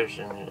suppose,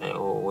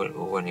 or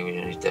when he was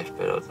in his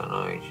deathbed, I don't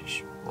know, he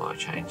just might have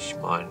changed his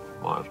mind,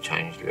 might have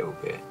changed a little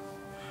bit.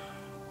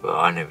 But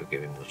I never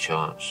give him the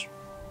chance,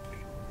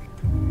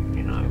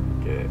 you know, to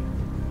do it.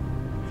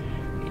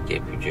 He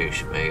did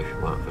produce me if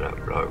it weren't for that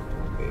bloke.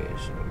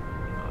 So,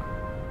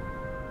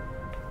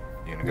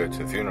 you gonna go to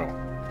the funeral?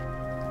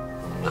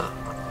 No.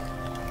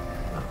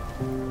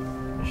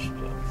 Just,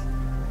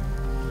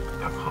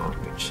 I can't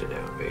sit there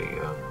and be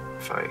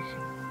fake.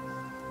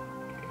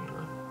 You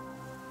know.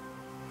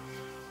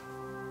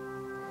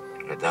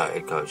 Let that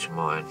it go to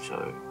mine,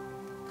 so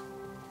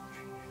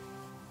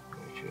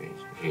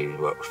he's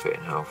well fit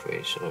and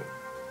healthy, so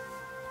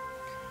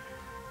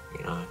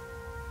you know.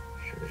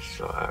 So it's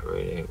like that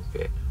really a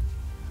bit.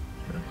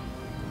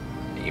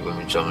 Even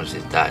when someone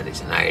says dad,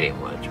 it's an alien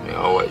word to me. I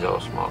always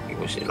ask Marky,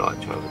 what's it like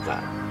to have a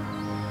dad?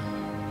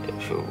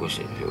 What's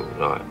it feel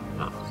like?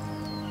 No.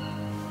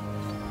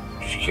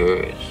 Just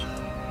curious.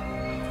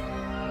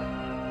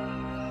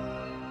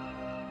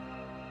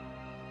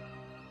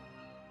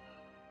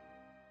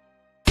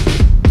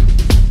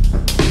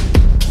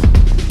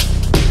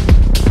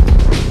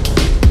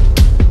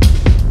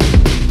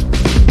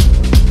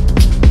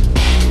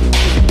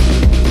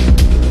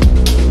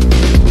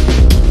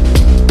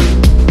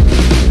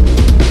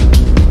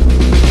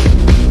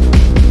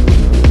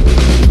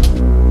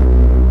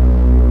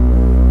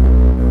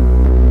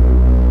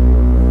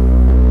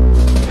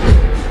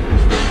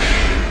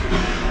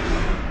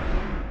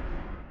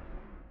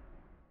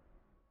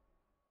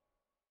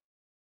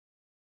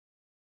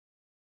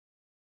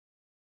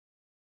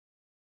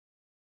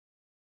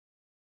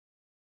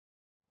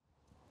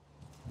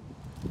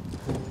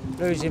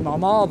 Losing my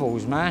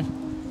marbles, man.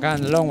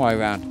 Going the long way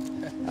round.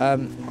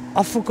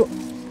 I forgot.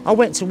 I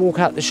went to walk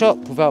out the shop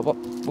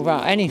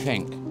without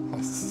anything.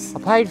 I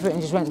paid for it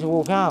and just went to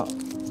walk out.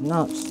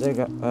 Nuts. They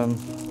got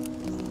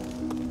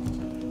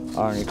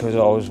only because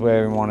I was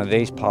wearing one of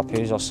these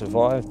puppies, I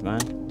survived,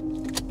 man.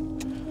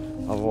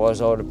 Otherwise,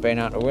 I would have been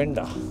out the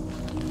window.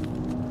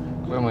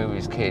 When we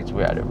was kids,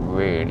 we had it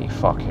really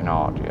fucking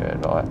hard, yeah.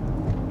 Like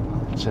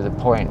to the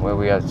point where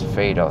we had to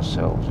feed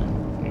ourselves,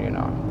 you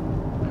know.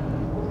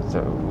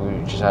 So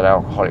we just had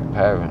alcoholic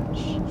parents,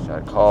 so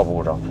had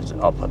cardboard up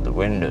at the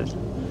windows,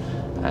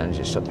 and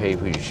just the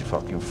people used to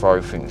fucking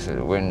throw things through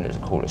the windows,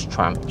 call us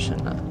tramps and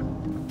that.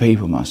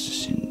 People must have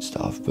seen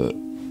stuff, but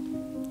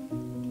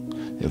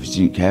they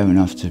obviously didn't care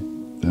enough to.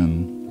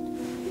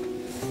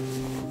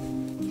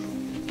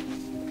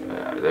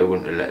 They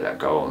wouldn't have let that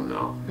go on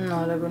now.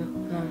 No, they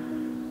wouldn't. No.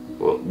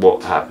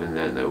 What happened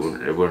then? They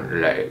wouldn't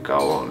let it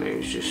go on. It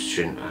was just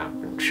shouldn't have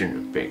happened. Shouldn't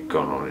have been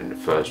gone on in the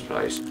first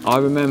place. I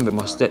remember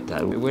my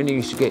stepdad, when he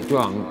used to get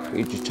drunk,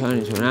 he'd just turn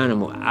into an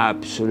animal,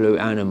 absolute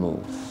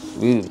animal.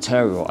 We were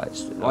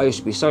terrorised. I used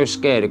to be so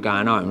scared of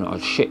going home that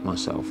I'd shit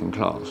myself in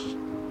class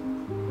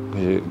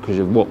because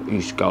of what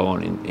used to go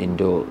on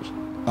indoors.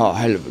 Oh, a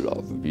hell of a lot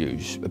of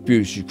abuse.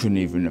 Abuse you couldn't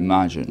even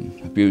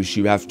imagine. Abuse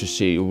you have to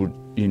see,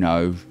 you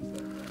know,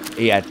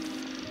 he had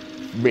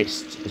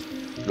wrists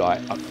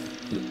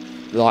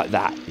like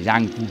that. His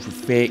ankles were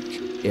thick.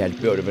 He had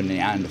the build of a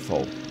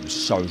Neanderthal. He was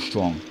so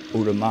strong.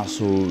 All the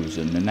muscles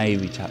and the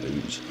Navy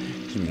tattoos.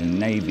 He was in the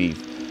Navy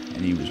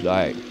and he was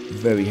like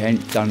very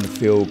done the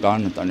field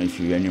gun. I don't know if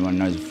anyone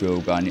knows the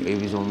field gun. He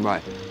was on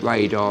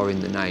radar in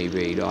the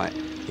Navy. Like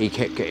he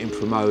kept getting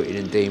promoted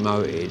and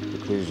demoted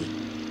because of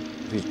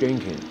his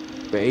drinking.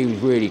 But he was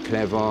really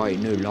clever. He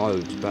knew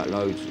loads about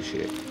loads of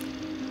shit.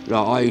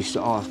 Like I used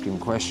to ask him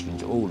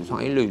questions all the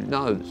time. He knew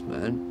loads,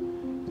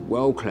 man.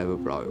 Well clever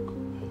bloke.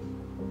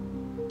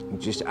 He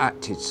just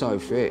acted so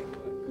thick.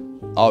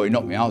 Oh, he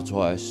knocked me out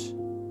twice.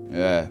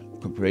 Yeah,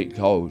 complete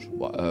cold.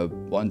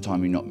 One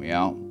time he knocked me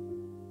out.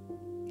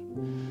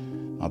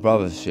 My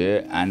brother's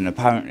here, and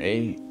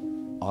apparently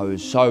I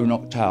was so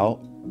knocked out,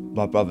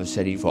 my brother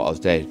said he thought I was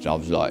dead, and I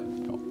was like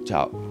knocked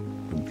out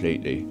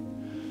completely.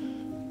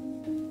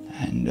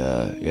 And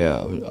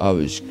yeah, I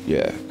was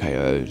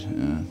KO'd.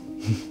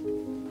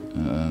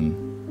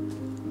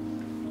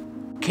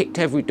 Kicked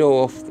every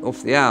door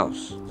off the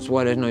house. That's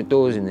why there's no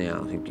doors in the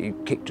house. He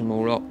kicked them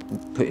all up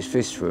and put his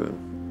fist through them.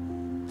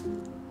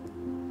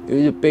 He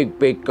was a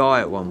big guy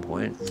at one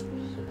point.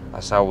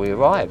 That's how we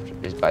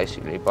arrived, is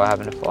basically by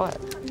having a fight.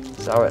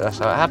 So that's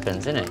how it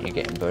happens, isn't it? You're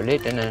getting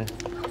bullied and then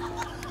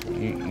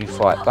you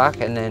fight back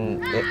and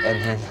then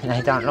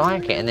they don't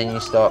like it and then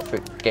you start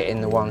getting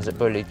the ones that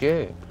bullied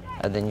you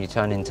and then you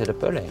turn into the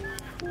bully.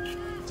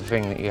 The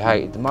thing that you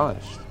hated the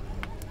most.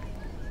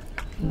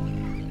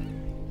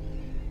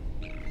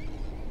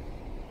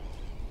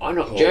 I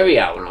knocked Jerry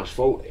out when I was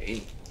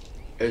 14.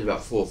 There was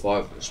about 4 or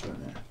 5 of us, weren't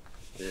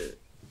there? Yeah.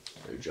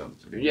 Who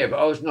jumped? Yeah, but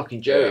I was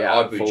knocking Jerry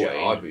out. I beat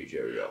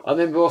Jerry out. I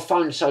remember I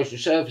phoned social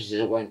services.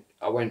 I went.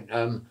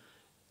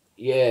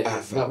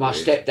 Yeah, my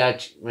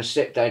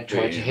stepdad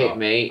tried to hit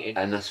me,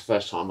 and that's the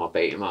first time I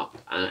beat him up,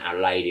 and I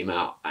laid him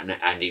out,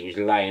 and he was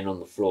laying on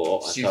the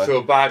floor. So you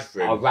feel bad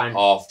for him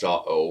after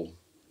all?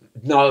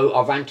 No,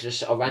 I ran to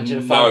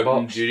the phone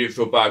box. You didn't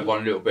feel bad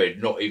one little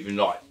bit, not even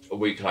like a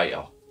week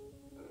later?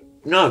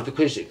 No,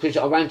 because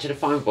I ran to the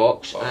phone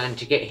box and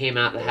to get him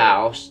out of the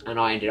house, and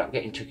I ended up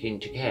getting took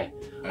into care.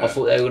 I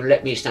thought they would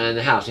let me stay in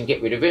the house and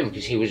get rid of him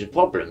because he was a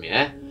problem,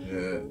 yeah?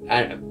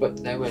 But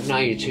they went, no,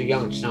 you're too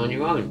young to stay on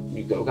your own.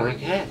 You've got to go in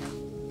care.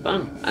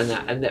 Boom.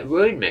 And that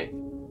ruined me.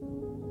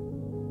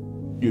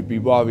 You'd be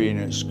worrying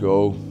at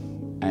school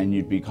and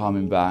you'd be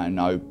coming back and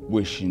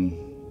wishing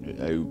that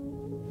they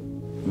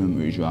weren't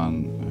really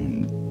drunk,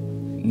 and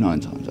 9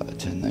 times out of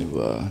 10 they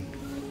were.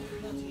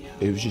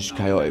 It was just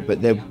chaotic,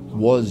 but there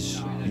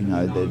was, you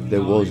know,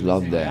 there was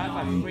love there.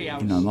 And,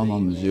 you know, my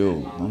mum was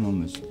ill. My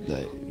mum was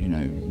like, you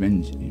know,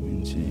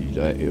 mentally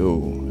like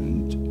ill,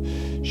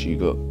 and she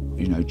got,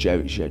 you know,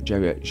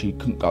 she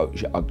couldn't go.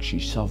 She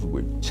suffered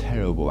with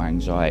terrible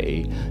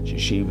anxiety. So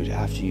she would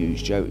have to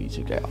use Joey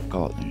to get a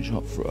garden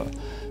shop for her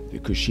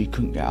because she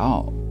couldn't get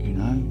out, you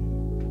know.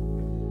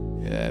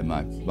 Yeah,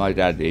 my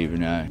dad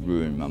even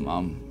ruined my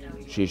mum.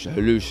 She used to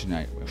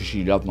hallucinate because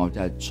she loved my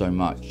dad so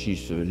much. She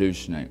used to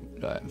hallucinate.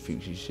 Like, I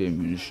think she'd see him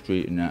in the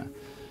street and that.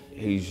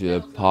 He's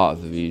a part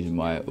of the reason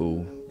why it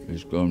all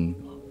has gone.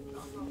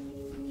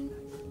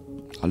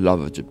 I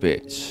love her to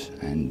bits,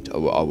 and I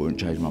wouldn't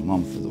change my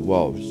mum for the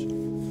world.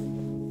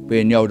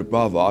 Being the older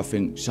brother, I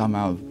think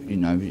somehow, you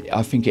know,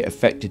 I think it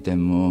affected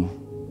them more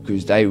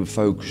because they were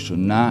focused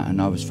on that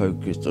and I was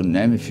focused on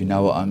them, if you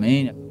know what I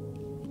mean.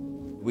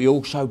 We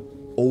also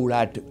all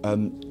had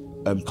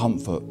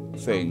comfort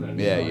thing.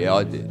 Yeah,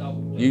 I did.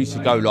 You used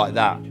to go like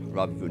that,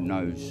 rub your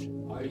nose.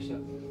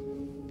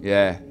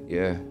 Yeah,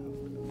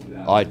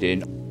 I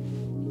did.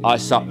 I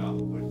sucked.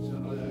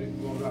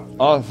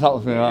 I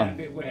sucked me up.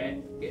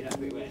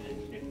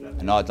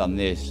 And I done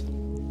this,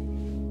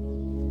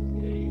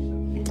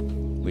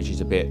 which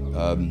is a bit,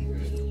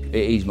 it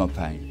eased my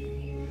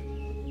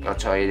pain. I'll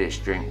tell you this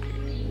drink,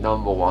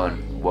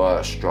 #1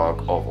 worst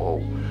drug of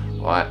all,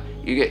 right?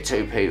 You get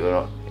 2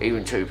 people,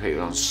 even 2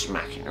 people on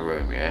smack in the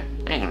room, yeah?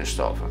 Ain't gonna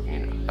stop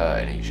fucking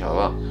hurting each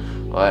other,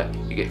 right?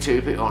 You get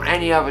 2 people on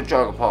any other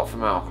drug apart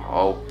from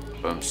alcohol,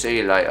 boom, see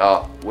you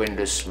later,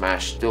 windows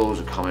smashed, doors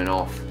are coming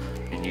off,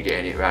 and you're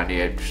getting it round the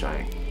head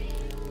saying.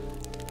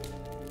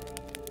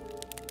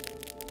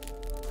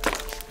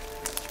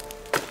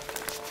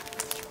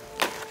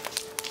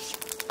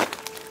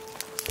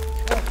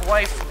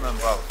 away from them,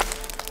 bro.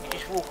 You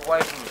just walk away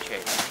from the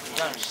chick. You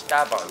don't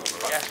stab over.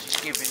 That's just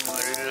giving them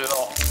a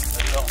lot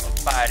of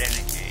bad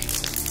energy.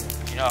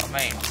 You know what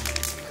I mean?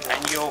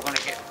 And you're gonna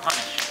get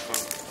punished for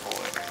it.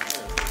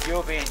 If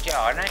you're being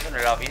jailed, they ain't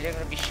gonna love you. They're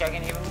gonna be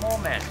shagging even more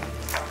men. And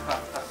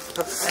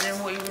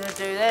then what are you gonna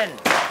do then?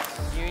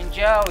 You're in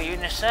jail. You're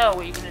in a cell.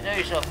 What are you gonna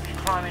do? So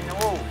climbing the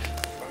walls.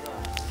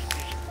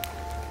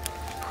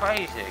 It's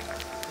crazy.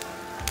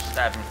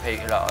 Stabbing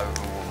people up over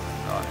a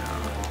woman like that.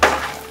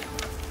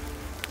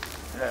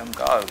 Let them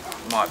go.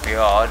 It might be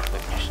hard,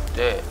 but just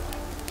do it.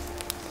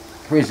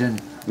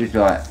 Prison was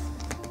like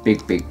a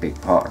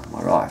big part of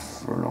my life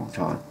for a long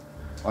time.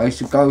 I used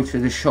to go to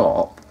the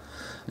shop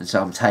and say,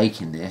 I'm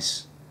taking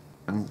this,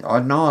 and I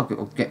know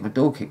I'd get my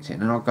door kicked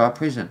in and I'd go to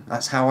prison.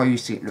 That's how I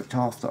used to get looked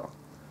after.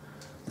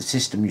 The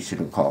system used to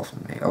look after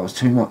me. I was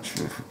too much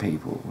for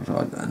people,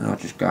 and I'd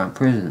just go in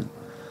prison.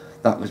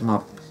 That was my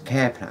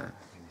care plan.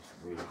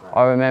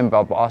 I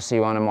remember, but I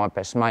see one of my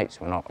best mates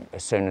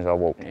as soon as I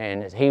walked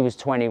in. He was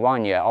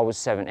 21, yeah, I was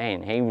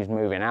 17. He was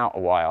moving out a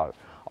while.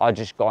 I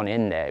just gone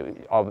in there.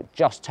 I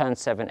just turned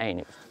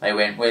 17. They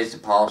went, where's the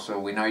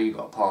parcel? We know you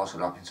got a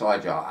parcel up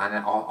inside you.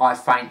 And I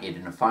fainted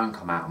and the phone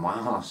come out of my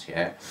arse,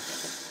 yeah.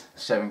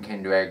 7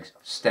 Kinder Eggs,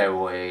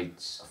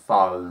 steroids, a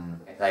phone.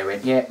 They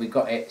went, yeah, we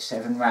got it,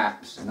 7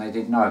 wraps. And they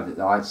didn't know that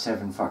I had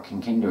 7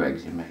 fucking Kinder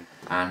Eggs in me.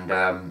 And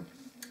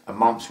a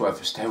month's worth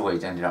of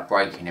steroids ended up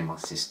breaking in my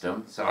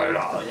system. So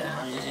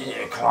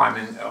like,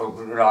 climbing,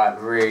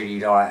 like really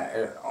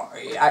like,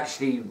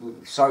 actually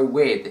so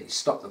weird that it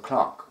stopped the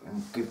clock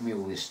and gave me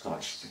all this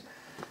like,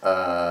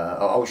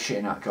 I was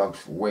shitting out drugs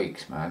for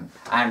weeks, man.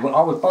 And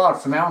I was barred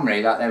from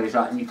Elmley, like there was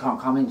like, you can't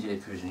come into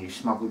this prison, you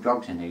smuggle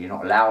drugs in here, you're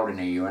not allowed in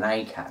here, you're an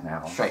ACAT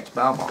now. Straight to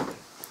Belmont.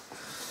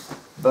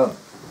 Boom.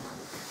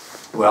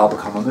 Well, I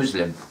become a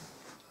Muslim.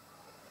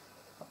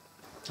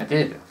 I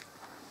did.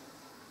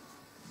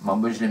 My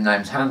Muslim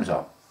name's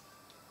Hamza.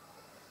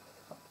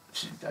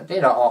 I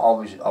did.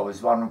 I was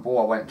vulnerable.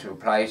 I went to a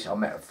place. I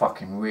met a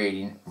fucking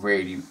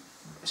really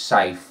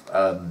safe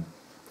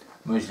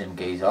Muslim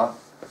geezer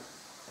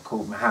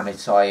called Mohammed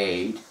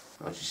Saeed.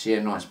 I just see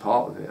a nice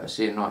part of it. I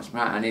see a nice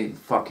man, and he's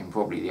fucking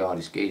probably the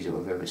hardest geezer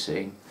I've ever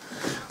seen.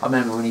 I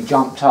remember when he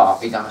jumped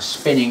up, he done a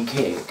spinning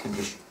kick and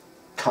just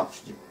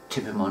touched the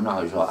tip of my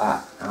nose like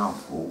that, and I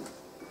thought,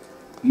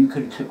 you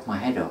could have took my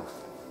head off.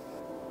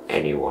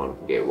 Anyone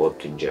can get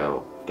robbed in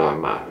jail.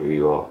 Don't matter who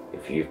you are.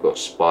 If you've got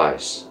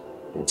spice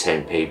and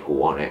 10 people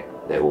want it,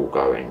 they all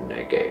go in and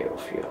they get it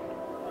off you.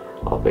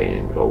 I've been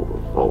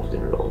involved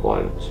in a lot of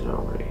violence in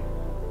Elmley.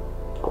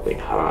 I've been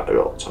hurt a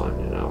lot of times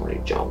in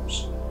Elmley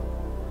jumps.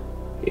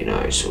 You know,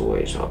 it's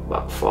always like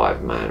about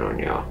 5 men on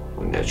you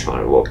when they're trying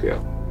to rob you.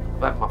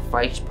 I've had my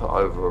face put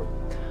over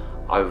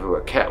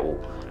a kettle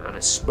and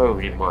a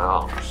spoon in my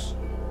arms.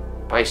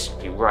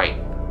 Basically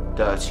rape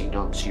dirty,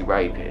 Nazi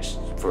rapists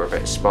for a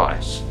bit of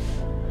spice.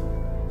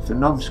 For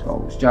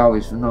numbskulls, jail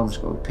is for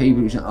numbskulls.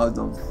 People who say, I've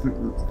done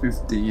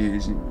 50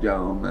 years in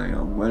jail, mate,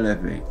 I'm well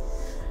heavy.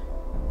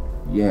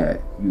 Yeah,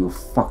 you're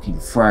fucking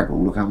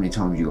fraggle. Look how many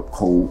times you got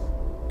caught.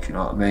 Do you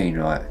know what I mean?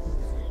 Like,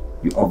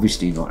 you're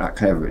obviously not that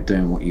clever at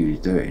doing what you was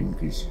doing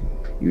because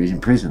you was in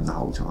prison the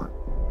whole time.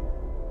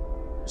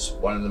 It's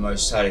one of the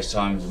most saddest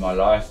times of my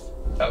life.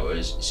 That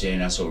was seeing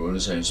us all on the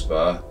same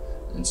spur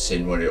and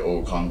seeing what it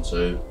all come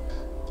to.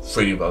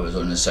 3 brothers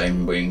on the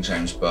same wing,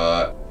 same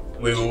spur.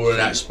 We were all on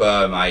that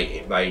spur, mate.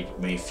 It made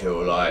me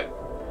feel like,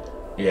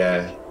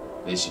 yeah,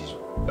 this is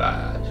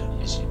bad,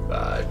 this is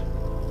bad.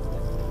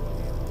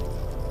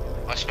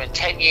 I spent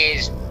 10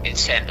 years in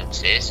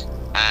sentences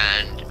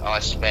and I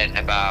spent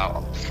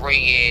about 3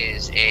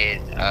 years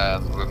in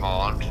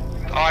remand.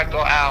 I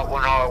got out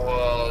when I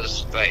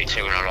was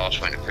 32 when I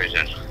last went to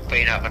prison.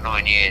 Been out for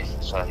 9 years,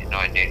 so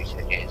nearly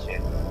 10 years, yeah.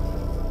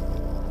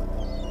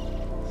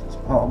 It's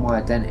part of my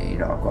identity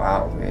that I got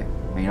out of it. I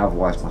mean,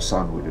 otherwise my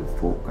son would have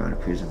thought going to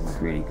prison was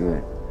really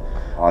good.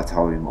 I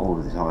told him all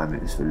the time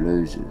it was for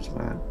losers,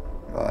 man.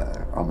 Like,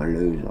 I'm a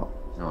loser.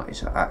 No,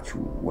 it's an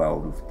actual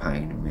world of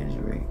pain and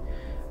misery.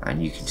 And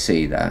you can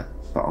see that,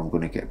 but I'm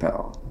going to get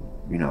better.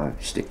 You know,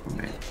 stick with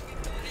me.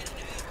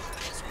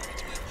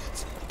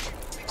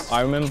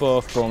 I remember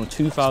from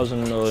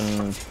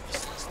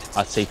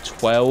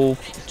 2012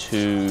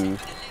 to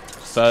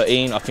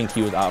 13, I think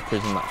he was out of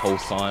prison that whole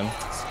time.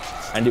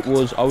 And it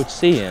was, I would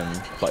see him,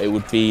 but it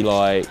would be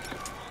like,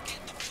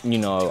 you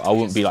know, I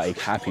wouldn't be like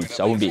happy,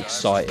 I wouldn't be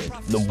excited.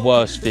 The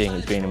worst thing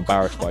is being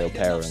embarrassed by your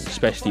parents,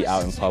 especially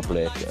out in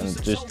public, and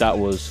just that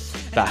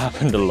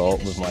happened a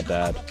lot with my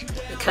dad.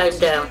 He came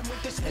down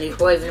and he was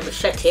waving a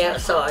machete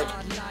outside,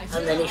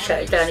 and then he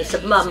shut it down. He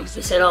said, Mum,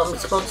 he said, armed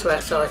response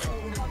outside.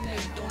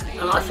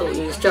 And I thought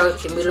he was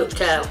joking. We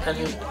looked out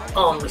and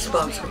armed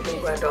response went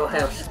around our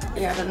house.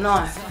 He had a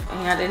knife and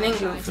he had an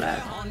England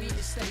flag.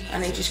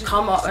 And he just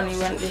come up and he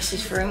went, this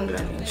is for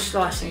England. He was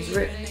slicing his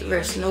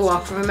wrist, and all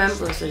I can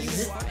remember was a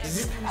zzz,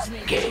 zzz.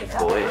 Get him,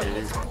 boy, and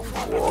then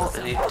what?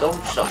 And his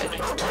dog started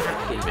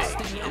attacking me.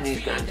 And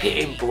he's going, get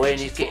him, boy, and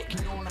he's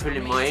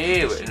pulling my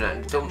ear, and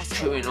that dog's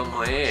chewing on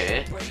my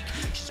ear.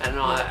 And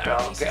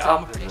I get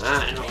up and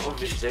that, and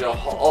obviously I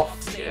hot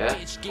off, yeah.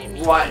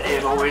 Right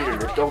near my window,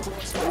 the dog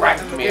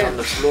dragged me on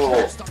the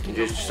floor and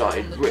just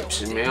started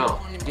ripsing me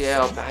up.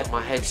 Yeah, I had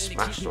my head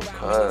smashed off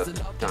curb,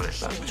 done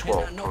it about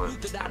 12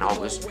 times, and I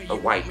was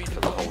awake for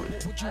the whole of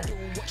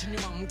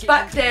it.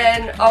 Back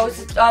then, I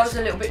was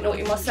a little bit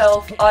naughty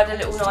myself. I had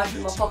a little knife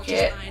in my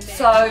pocket.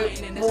 So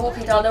we're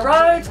walking down the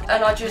road,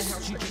 and I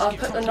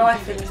put the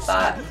knife in his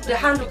back. The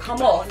handle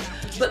come off,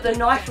 but the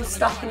knife was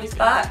stuck in his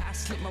back,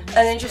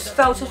 and then just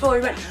fell to the floor.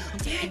 He went,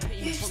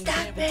 you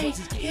stabbed me,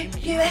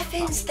 you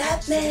effing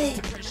stabbed me.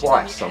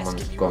 Twice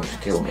someone's gone to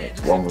kill me.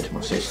 One was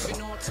my sister.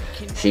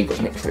 She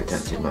got nicked for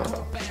attempted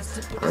murder.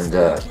 And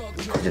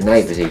the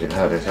neighbours even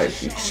heard her say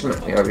she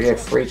smacked me over the head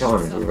 3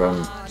 times with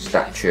a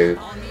statue,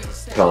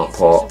 plant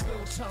pot,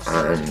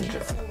 and...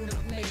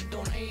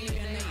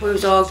 We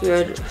was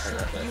arguing,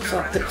 so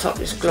I picked up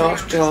this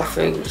glass jar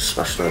thing,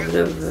 smashed over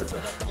them with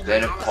it.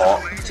 Then a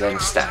pot, then a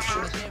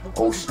statue.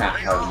 All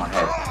snapped over my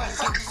head.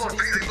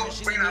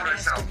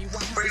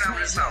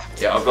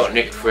 Yeah, I got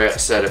nicked for it,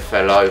 said I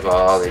fell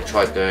over, they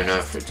tried doing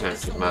her for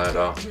attempted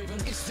murder.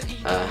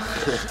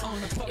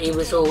 He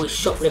was always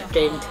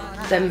shoplifting.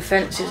 Them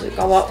fences that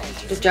go up,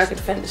 the jagged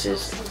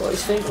fences, got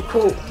his finger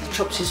caught,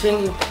 chopped his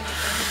finger.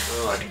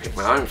 Oh, I had to pick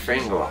my own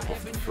finger up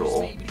off the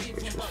floor,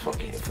 which was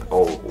fucking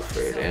horrible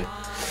feeling.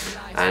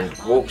 And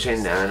walked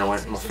in there and I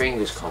went, my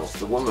finger's come off.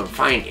 The woman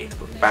fainted,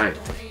 but bang.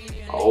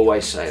 I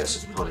always say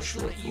that's a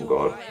punishment from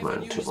God.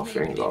 Man took my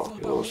finger off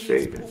because I was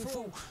thieving.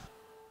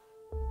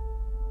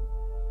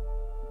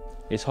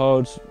 It's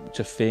hard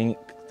to think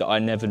that I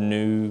never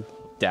knew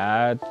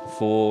Dad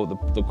before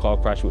the car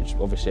crash, which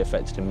obviously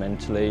affected him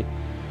mentally.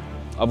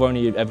 I've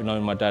only ever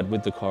known my dad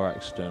with the car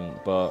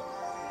accident, but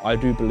I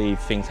do believe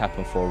things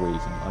happen for a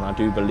reason, and I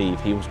do believe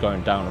he was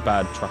going down a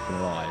bad track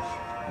in life.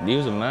 He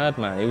was a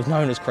madman. He was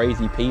known as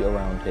Crazy Pete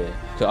around here.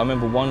 So I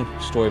remember one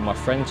story my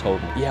friend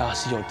told me. Yeah, I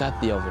see your dad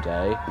the other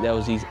day. There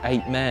was these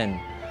 8 men,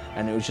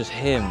 and it was just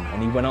him,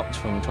 and he went up to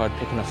him and tried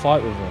picking a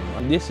fight with him.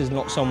 And this is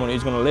not someone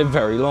who's going to live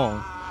very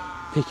long,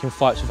 picking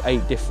fights with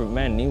 8 different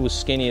men. He was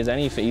skinny as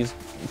anything. He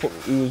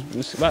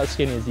was about as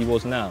skinny as he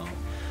was now.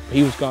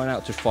 He was going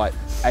out to fight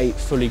 8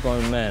 fully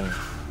grown men,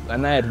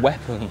 and they had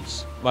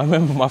weapons. I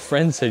remember my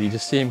friend said you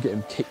just see him get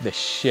him kicked the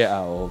shit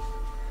out of.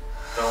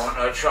 Don't want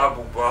no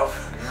trouble, bruv,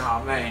 you know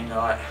what I mean?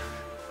 Like,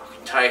 I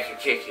can take a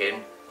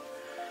kicking.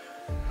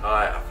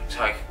 Like, I can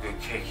take a good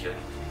kicking.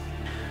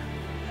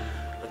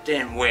 I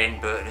didn't win,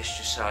 but let's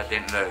just say I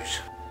didn't lose.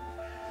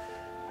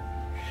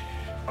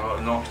 I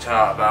got knocked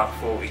out about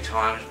 40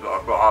 times, but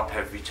I got up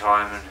every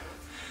time,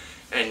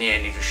 and in the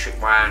end he just shook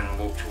my hand and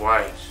walked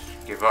away,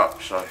 just give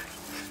up, so.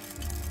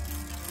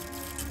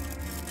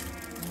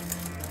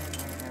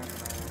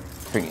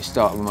 I think it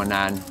started with my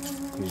nan,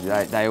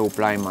 because they all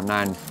blame my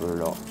nan for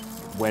a lot.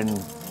 When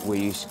we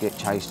used to get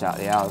chased out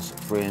of the house at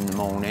 3 in the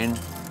morning,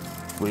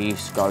 we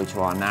used to go to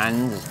our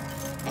nans.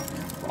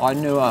 I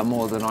knew her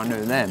more than I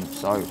knew them,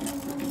 so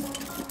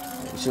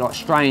it's like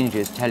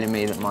strangers telling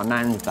me that my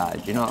nan's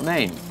bad, you know what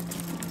I mean?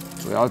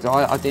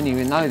 I didn't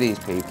even know these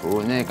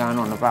people, and they're going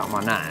on about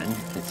my nan,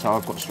 and so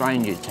I've got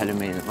strangers telling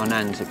me that my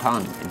nan's a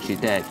cunt and she's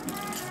dead,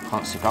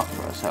 can't stick up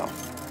for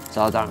herself.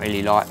 So I don't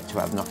really like to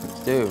have nothing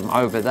to do with them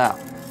over that.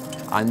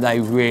 And they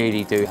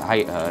really do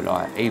hate her,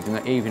 like,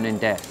 even in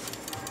death.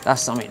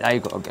 That's something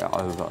they've got to get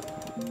over.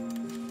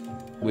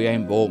 We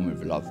ain't born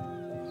with love.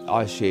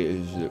 I see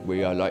it as that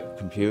we are like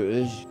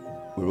computers.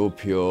 We're all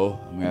pure,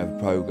 and we have a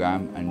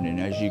program, and then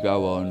as you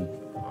go on,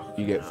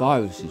 you get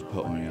viruses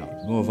put on you.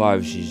 The more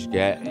viruses you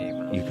get,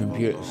 your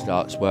computer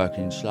starts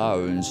working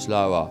slower and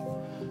slower.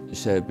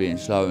 Instead of being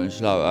slower and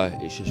slower,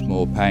 it's just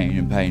more pain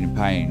and pain and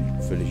pain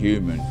for the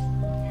human.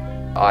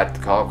 I had the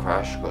car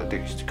crash, got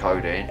addicted to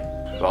codeine,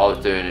 but I was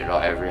doing it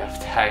like every other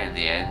day in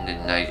the end,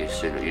 and they just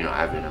said, you're not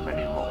having them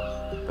anymore.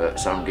 But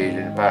some geezer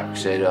in the back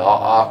said,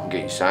 I can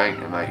get you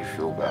something to make you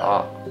feel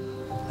better.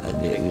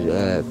 And it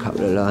was a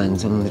couple of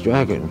lines on the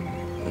Dragon,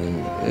 and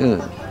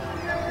yeah.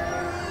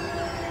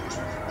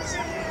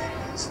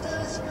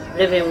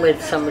 Living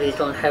with somebody who's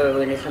on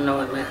heroin is a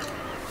nightmare,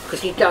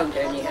 because you don't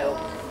get any help,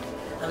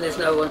 and there's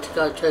no one to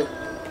go to.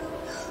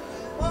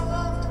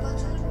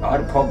 I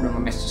had a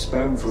problem with Mr.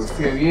 Spoon for a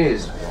few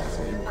years.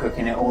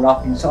 Cooking it all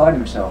up inside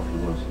himself, he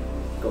was.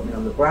 Got me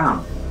on the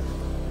ground.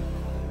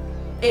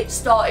 It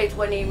started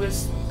when he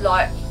was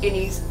like in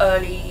his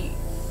early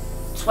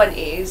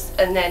 20s,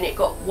 and then it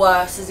got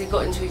worse as he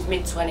got into his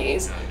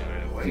mid-20s.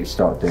 He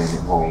started doing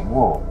it more and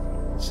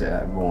more. It's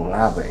a more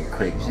habit, it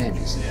creeps in.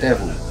 It's the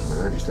devil,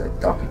 man. It's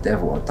like a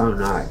devil. I don't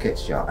know how it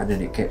gets you, and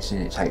then it gets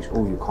in, it takes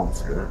all your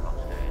confidence,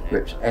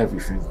 rips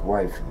everything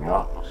away from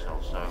you.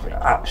 It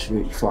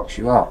absolutely fucks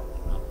you up.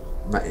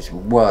 It's the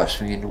worst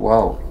thing in the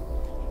world.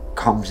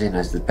 Comes in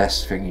as the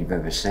best thing you've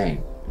ever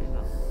seen.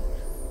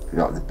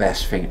 Like the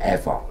best thing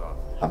ever.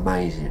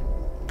 Amazing,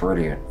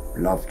 brilliant,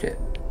 loved it.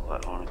 I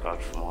want to go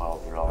for my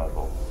old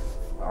reliable.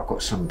 I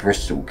got some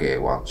Bristol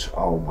gear once,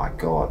 oh my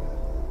god.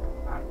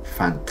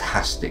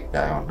 Fantastic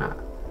day on that.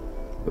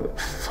 But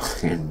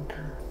fucking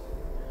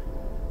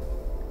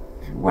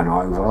went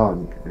over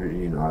and,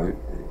 you know,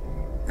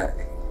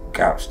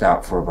 collapsed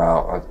out for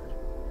about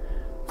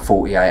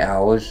 48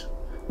 hours.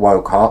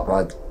 Woke up, I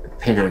had a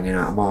pin hanging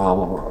out of my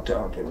arm. I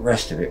did the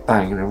rest of it,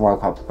 bang, and then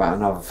woke up about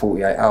another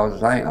 48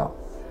 hours later.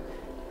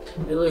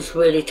 It was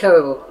really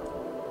terrible.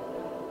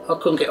 I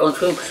couldn't get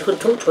onto him because I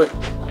couldn't talk to him.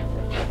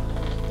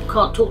 You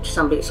can't talk to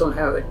somebody that's on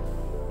heroin.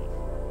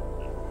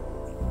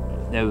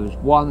 There was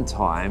one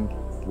time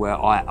where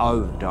I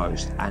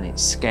overdosed and it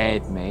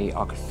scared me.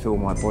 I could feel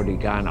my body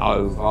going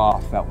over.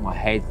 I felt my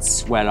head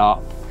swell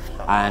up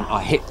and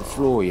I hit the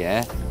floor,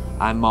 yeah?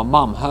 And my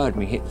mum heard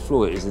me hit the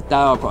floor. It was the day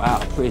I got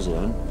out of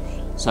prison,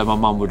 so my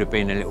mum would have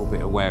been a little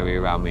bit wary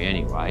around me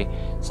anyway.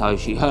 So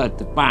she heard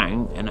the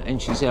bang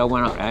and she said I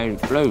went up there and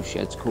it blew. She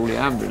had to call the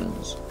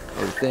ambulance.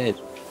 I was dead.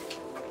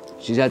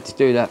 She's had to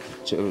do that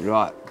to,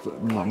 like,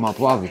 my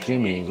brother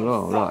Jimmy as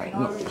well, like,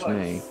 not just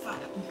me.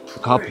 A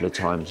couple of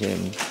times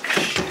him.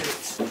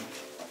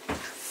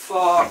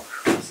 Fuck.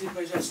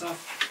 That stuff.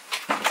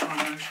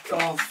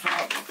 Oh,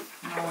 fuck.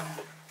 No.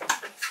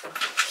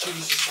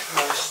 Jesus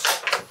Christ.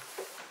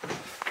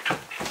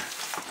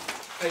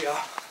 Peter.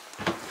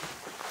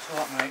 It's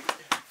alright, mate.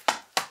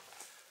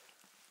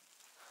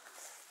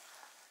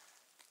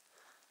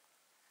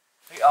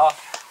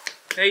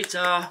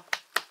 Peter.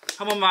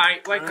 Come on,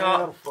 mate. Wake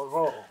up.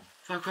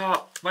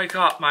 Wake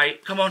up,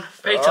 mate. Come on,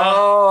 Peter.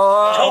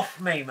 Oh, off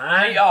me,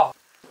 man. Peter.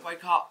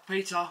 Wake up,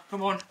 Peter.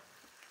 Come on.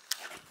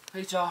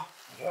 Peter.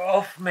 Get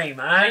off me,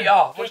 man. Peter.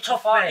 Get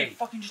off me. You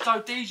fucking just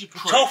OD'd, you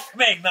prick. Get off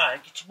me, man.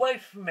 Get away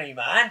from me,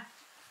 man.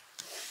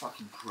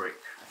 Fucking prick.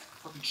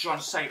 Fucking trying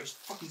to say it was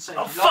fucking saying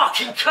I'm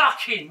fucking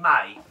cucking,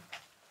 mate.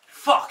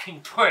 Fucking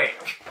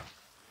prick.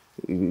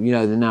 You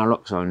know the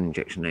naloxone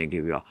injection they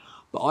give you.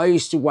 But I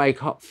used to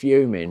wake up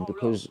fuming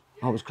because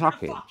I was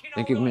clucking.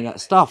 They give me that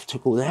stuff,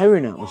 took all the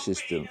heroin out of my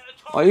system.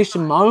 I used to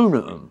moan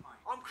at them.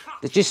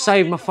 They just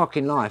saved my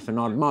fucking life and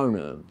I'd moan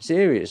at them.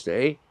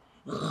 Seriously.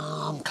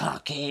 Oh, I'm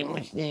clucking,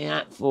 what's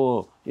that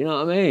for? You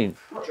know what I mean?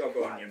 Jog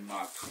on your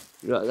mug.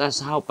 Like, that's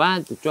how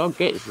bad the drug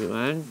gets you,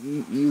 man.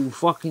 You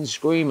fucking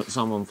scream at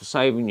someone for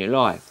saving your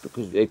life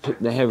because they took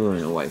the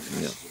heroin away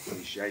from you.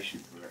 Appreciation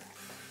for it.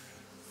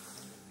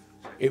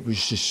 It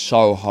was just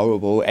so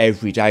horrible.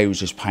 Every day was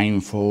just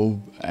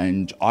painful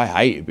and I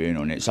hated being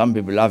on it. Some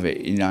people love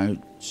it, you know.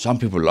 Some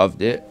people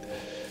loved it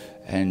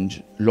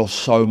and lost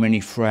so many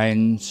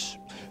friends.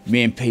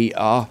 Me and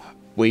Peter,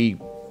 we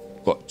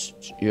got,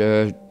 we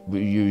were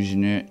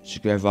using it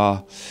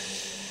together.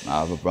 My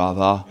other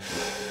brother,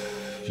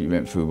 he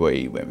went through what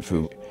he went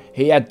through.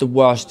 He had the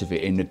worst of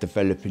it in the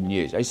developing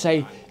years. They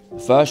say the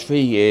first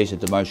 3 years are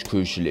the most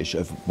crucial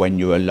of when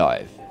you're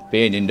alive.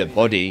 Being in the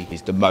body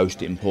is the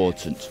most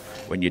important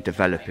when you're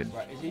developing.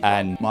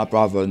 And my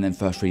brother, in the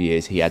first 3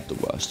 years, he had the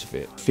worst of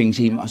it. Things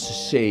he must have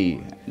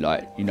seen,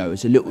 like, you know,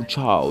 as a little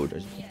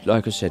child,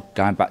 like I said,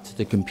 going back to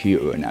the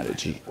computer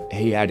analogy,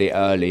 he had it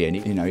early and,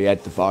 you know, he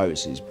had the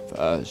viruses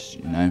first,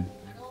 you know.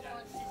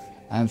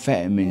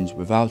 Amphetamines,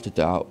 without a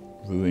doubt,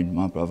 ruined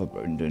my brother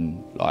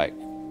Brendan, like,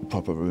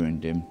 proper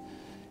ruined him.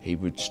 He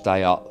would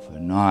stay up for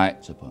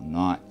nights upon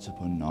nights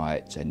upon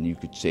nights and you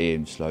could see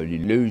him slowly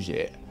lose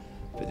it.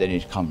 But then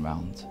he'd come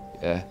round,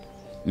 yeah?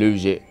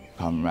 Lose it,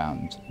 come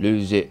round,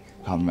 lose it,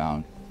 come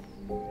round.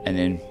 And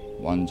then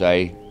one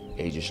day,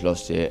 he just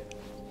lost it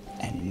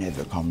and he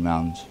never come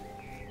round.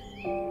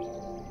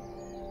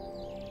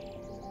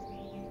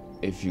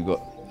 If you've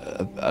got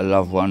a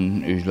loved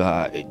one who's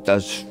like, it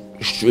does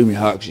extremely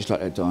hurt because it's like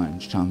they're dying,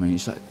 do you know what I mean?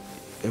 It's like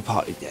they're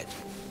partly dead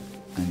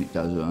and it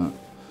does hurt.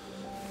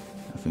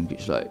 I think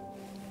it's like,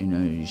 you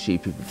know, you see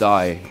people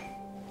die,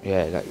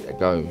 yeah, they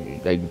go,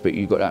 but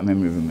you got that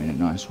memory of them in a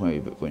nice way,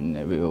 but when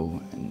they're ill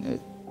and they're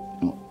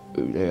not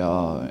who they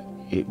are,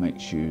 it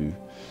makes you,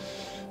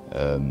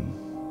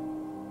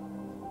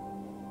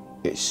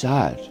 it's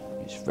sad,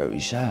 it's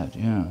very sad,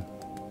 yeah.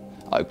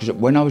 Because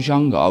when I was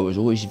younger, I was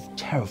always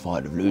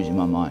terrified of losing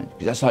my mind,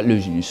 because that's like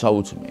losing your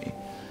soul to me.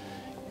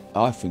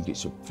 I think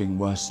it's a thing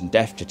worse than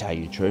death, to tell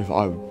you the truth.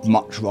 I would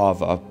much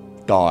rather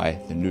die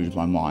than lose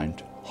my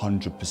mind,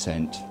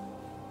 100%.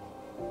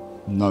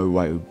 No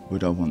way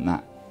would I want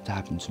that to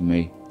happen to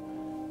me.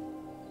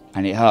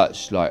 And it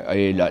hurts, like, I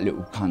hear like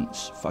little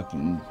cunts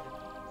fucking,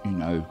 you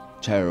know,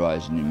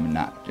 terrorising him and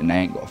that, and they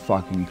ain't got a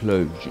fucking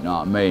clue, do you know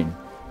what I mean?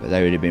 But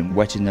they would have been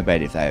wetting the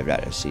bed if they had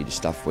had to see the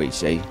stuff we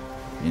see,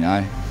 you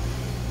know?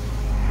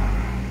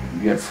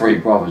 You had 3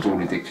 brothers all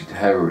addicted to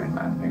heroin,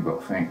 man. You've got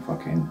to think,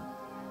 fucking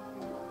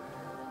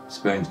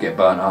spoons get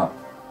burnt up.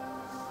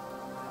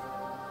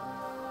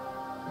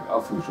 I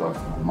feel sorry for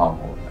my mum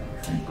more than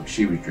anything, but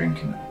she was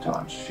drinking at the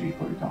time, so she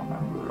probably can't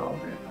remember a lot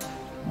of it.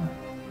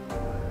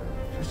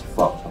 Just a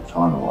fucked up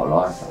time of our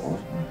life, that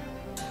was, wasn't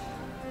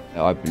it?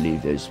 I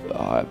believe there's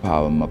a higher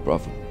power, and my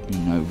brother, you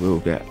know, will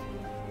get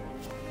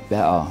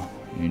better,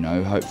 you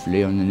know,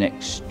 hopefully on the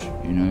next,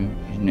 you know,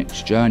 his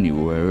next journey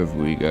or wherever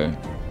we go.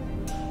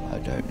 I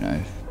don't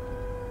know.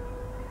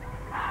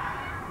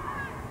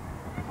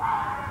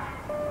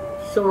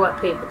 It's all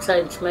right people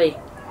saying to me,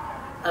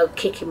 oh,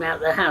 kick him out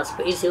of the house,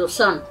 but he's your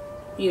son.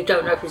 You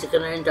don't know if he's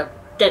going to end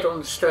up dead on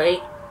the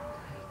street.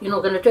 You're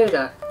not going to do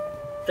that.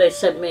 They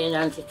sent me and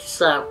Angie to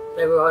Slough.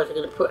 They were either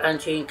going to put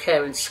Angie in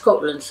care in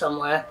Scotland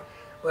somewhere,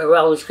 where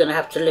I was going to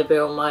have to live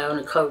here on my own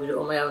and cope with it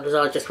on my own, as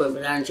I just went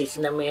with Angie,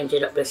 and then we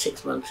ended up there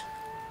 6 months.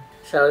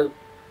 So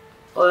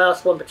I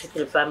asked one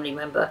particular family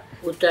member,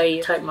 would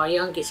they take my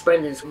youngest,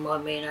 Brendan, while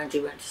me and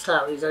Angie went to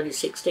Slough. He was only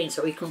 16,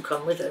 so he couldn't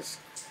come with us.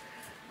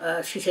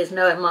 She says,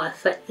 no, it might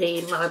affect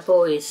my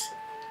boys.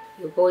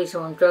 Your boys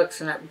are on drugs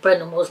and that.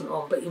 Brendan wasn't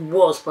on, but he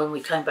was when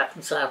we came back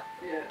from Slough.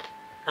 Yeah.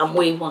 And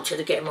we wanted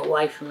to get him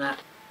away from that.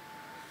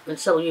 And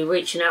so you're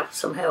reaching out for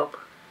some help,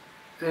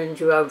 and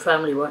your own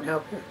family won't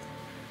help you.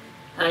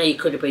 And he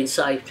could have been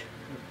saved.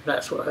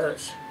 That's what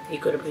hurts. He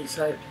could have been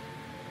saved.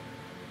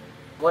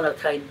 When I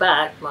came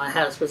back, my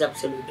house was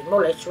absolutely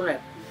demolished, wasn't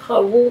it? I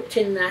walked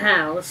in the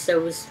house, there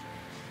was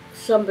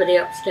somebody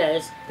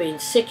upstairs being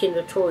sick in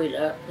the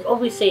toilet.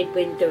 Obviously he'd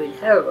been doing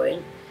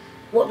heroin.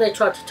 What they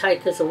tried to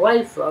take us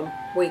away from,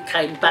 we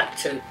came back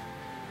to.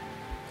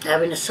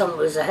 Having a son that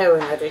was a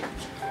heroin addict.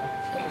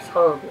 It was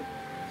horrible.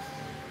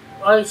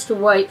 I used to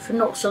wait for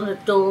knocks on the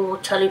door or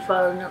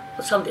telephone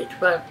or something to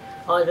phone.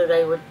 Either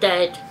they were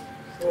dead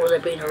or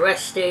they'd been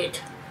arrested.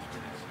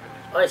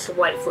 I used to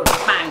wait for a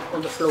bang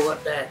on the floor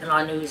up there, and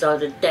I knew he was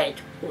either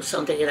dead or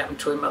something had happened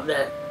to him up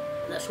there.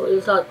 And that's what he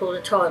was like all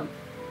the time.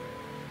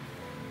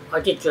 I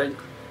did drink,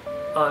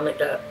 I admit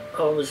that.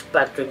 I was a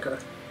bad drinker,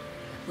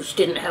 which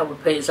didn't help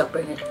with Peter's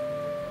upbringing.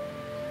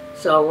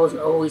 So I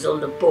wasn't always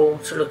on the ball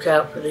to look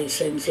out for these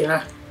things, you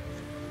know.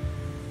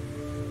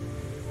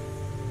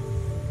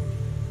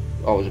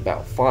 I was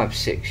about 5,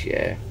 6,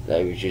 yeah.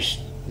 They were just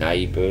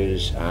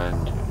neighbours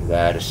and they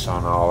had a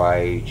son our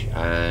age,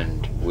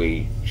 and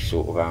we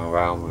sort of hung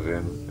around with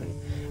him.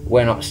 And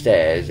went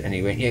upstairs and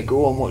he went, yeah,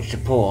 go on, watch the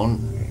porn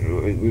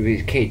with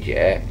his kid,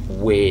 yeah.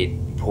 Weird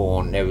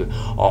porn. I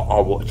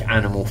watched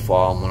Animal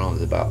Farm when I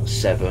was about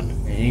 7,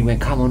 and he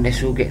went, come on,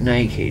 let's all get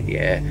naked,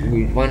 yeah.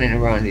 We were running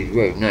around his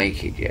room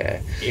naked,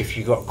 yeah. If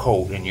you got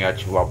caught, then you had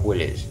to rub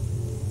willies.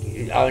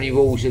 The only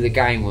rules of the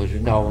game was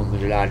no one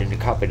was allowed in the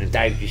cupboard, and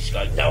Dave used to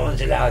go, no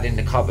one's allowed in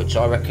the cupboard.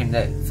 So I reckon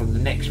that from the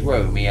next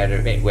room he had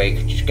a bit where he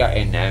could just go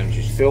in there and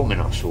just filming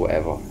us or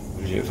whatever.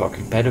 Was he a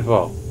fucking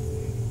pedophile?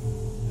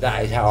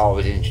 That is how I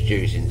was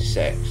introduced into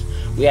sex.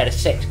 We had a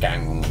sex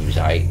gang when we was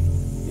 8.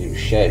 It was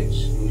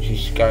sheds. We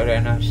just go there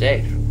and have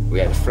sex. We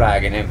had a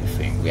flag and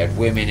everything. We had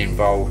women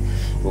involved.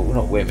 Well,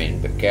 not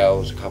women, but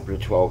girls, a couple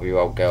of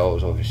 12-year-old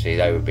girls. Obviously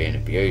they were being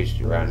abused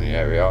around the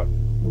area.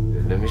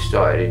 And then we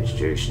started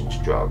introducing to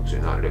drugs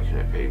and like looking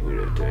at people that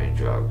were doing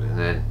drugs, and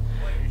then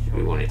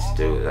we wanted to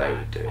do what they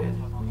were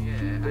doing.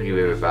 And you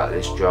hear about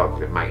this drug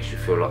that makes you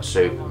feel like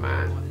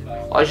Superman.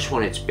 I just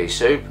wanted to be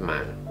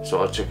Superman,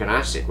 so I took an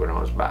acid when I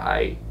was about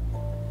 8.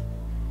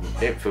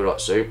 Didn't feel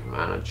like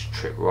Superman, I just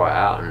tripped right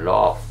out and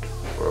laughed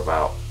for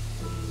about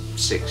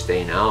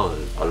 16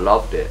 hours. I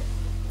loved it.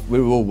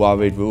 We were all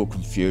worried, we were all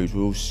confused,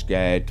 we were all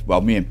scared. Well,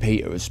 me and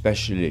Peter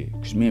especially,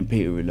 because me and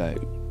Peter were like,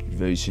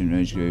 very similar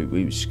age group.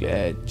 We were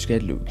scared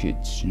little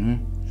kids, you know.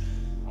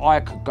 I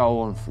could go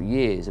on for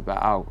years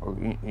about how,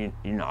 you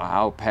know,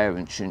 how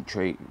parents shouldn't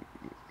treat,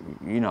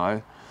 you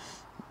know,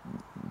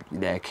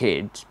 their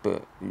kids,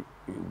 but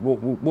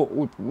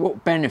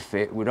what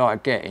benefit would I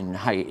get in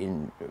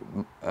hating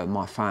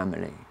my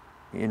family,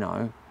 you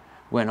know,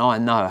 when I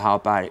know how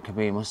bad it could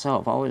be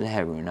myself? I was a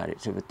heroin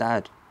addict with a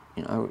dad,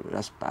 you know,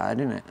 that's bad,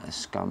 isn't it? That's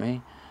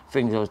scummy.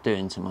 Things I was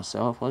doing to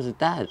myself, I was a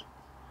dad.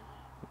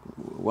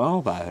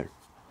 Well bad.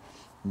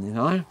 You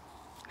know?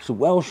 So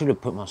well should have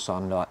put my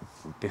son like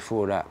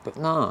before that, but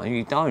no,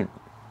 you don't.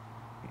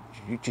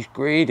 You're just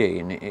greedy,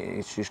 and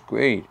it's just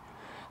greed.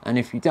 And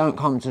if you don't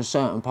come to a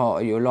certain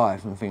part of your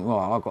life and think, well,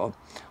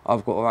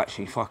 I've got to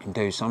actually fucking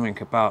do something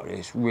about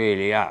this,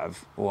 really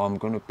have, or I'm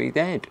gonna be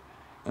dead.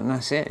 And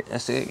that's it,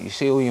 that's it. You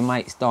see all your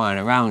mates dying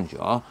around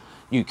you,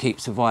 you keep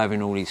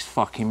surviving all these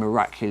fucking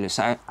miraculous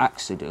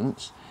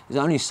accidents.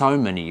 There's only so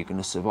many you're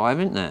gonna survive,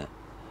 isn't there?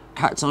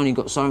 Cat's only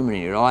got so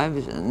many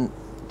lives, and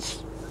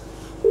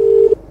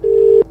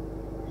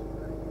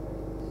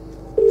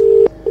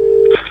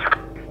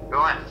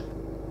right,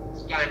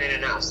 it's going in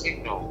and out of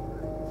signal.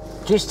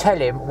 Just tell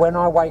him when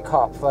I wake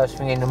up first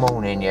thing in the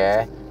morning,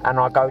 yeah, and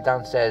I go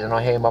downstairs and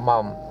I hear my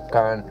mum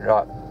going,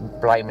 like,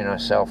 blaming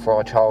herself for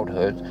our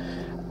childhood,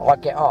 I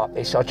get up,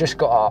 I just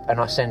got up and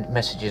I send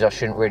messages I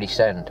shouldn't really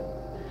send.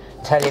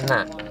 Tell him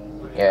that.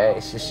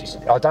 Yeah,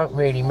 I don't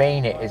really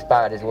mean it as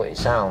bad as what it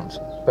sounds,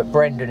 but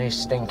Brendan is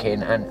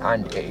stinking,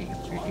 and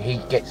he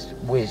gets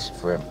whiz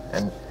for him,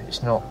 and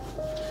it's not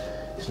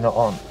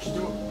on.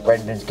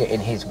 Brendan's getting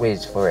his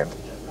whiz for him,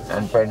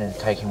 and Brendan's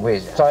taking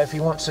whiz. So if he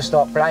wants to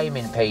start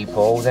blaming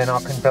people, then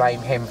I can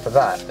blame him for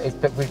that.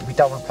 But we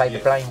don't want to play the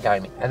blame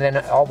game. And then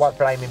I won't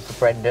blame him for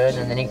Brendan,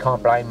 and then he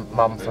can't blame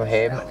Mum for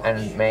him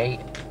and me.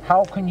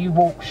 How can you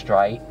walk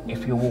straight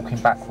if you're walking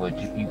backwards?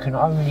 You can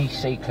only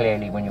see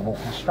clearly when you're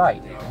walking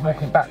straight.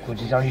 Walking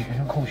backwards is only going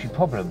to cause you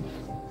problems.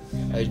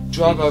 A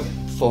drug I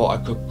thought I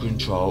could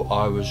control,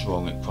 I was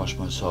wrong, it crushed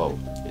my soul.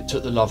 It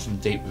took the love from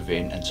deep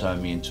within and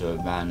turned me into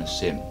a man of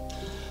sin.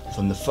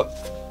 From the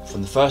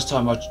first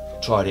time I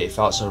tried it, it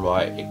felt so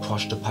right, it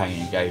crushed the pain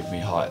and gave me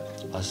height.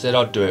 I said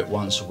I'd do it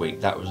once a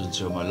week. That was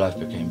until my life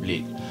became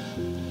bleak.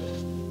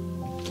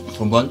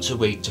 From once a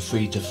week to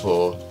 3 to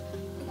 4,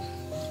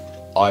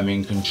 I'm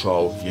in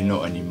control, you're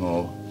not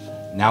anymore.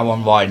 Now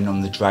I'm riding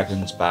on the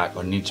dragon's back,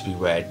 I need to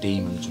beware,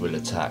 demons will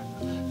attack.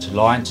 To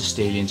lying, to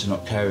stealing, to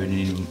not caring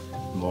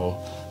anymore.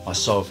 My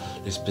soul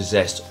is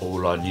possessed,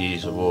 all I need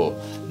is a roar.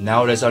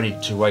 Now there's only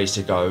 2 ways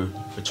to go,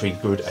 between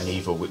good and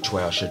evil, which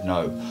way I should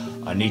know.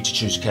 I need to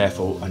choose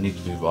careful, I need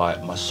to be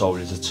right. My soul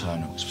is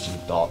eternal, it's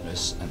between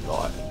darkness and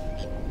light.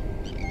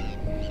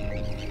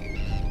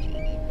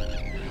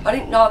 I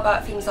didn't know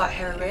about things like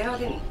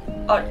heroin.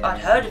 I'd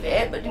heard of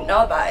it, but didn't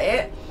know about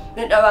it.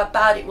 Didn't know how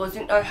bad it was,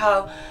 didn't know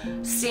how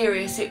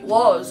serious it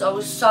was. I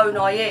was so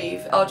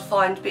naive. I'd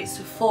find bits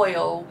of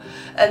foil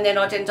and then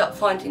I'd end up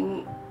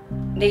finding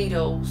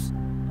needles.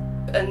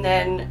 And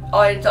then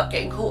I ended up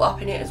getting caught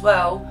up in it as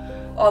well.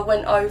 I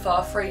went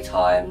over 3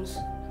 times.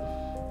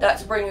 They had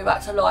to bring me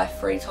back to life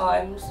 3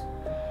 times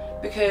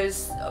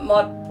because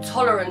my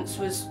tolerance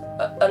was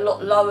a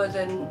lot lower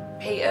than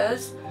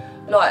Peter's.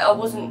 Like, I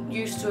wasn't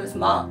used to as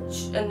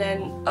much, and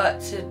then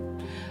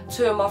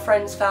 2 of my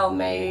friends found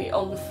me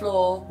on the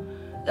floor.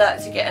 They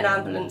had to get an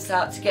ambulance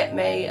out to get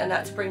me and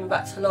had to bring me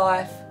back to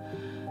life.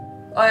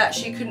 I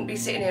actually couldn't be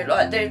sitting here.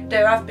 Like,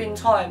 there have been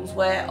times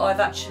where I've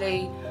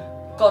actually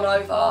gone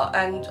over,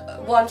 and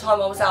one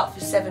time I was out for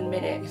 7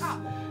 minutes.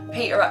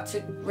 Peter had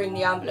to ring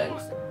the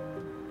ambulance.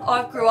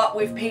 I grew up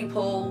with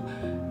people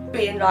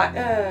being like, do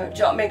you know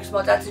what I mean? Because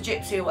my dad's a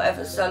gypsy or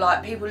whatever, so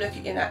like people look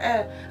at you like,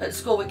 at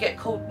school we get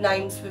called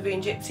names for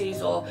being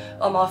gypsies, or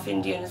I'm half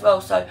Indian as well,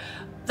 so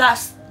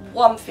that's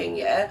one thing,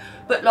 yeah.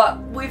 But like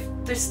with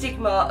the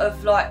stigma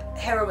of like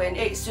heroin,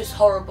 it's just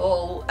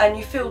horrible and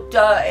you feel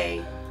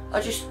dirty.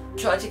 I just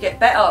tried to get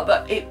better,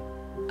 but it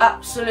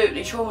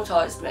absolutely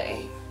traumatised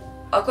me.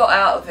 I got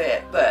out of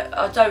it, but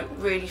I don't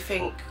really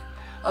think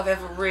I've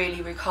ever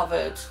really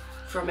recovered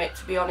from it,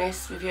 to be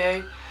honest with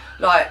you.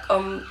 Like,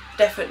 I'm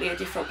definitely a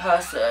different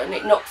person.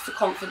 It knocks the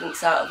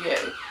confidence out of you.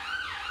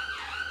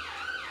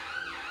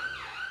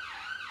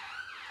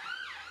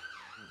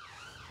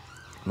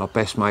 My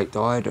best mate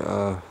died.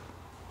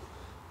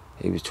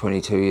 He was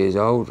 22 years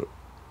old.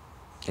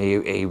 He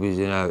was,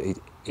 you know,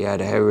 he had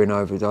a heroin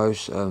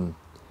overdose.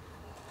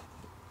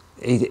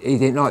 He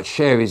didn't like to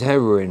share his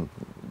heroin.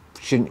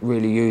 Shouldn't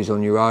really use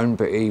on your own,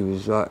 but he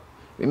was like,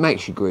 it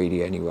makes you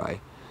greedy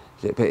anyway.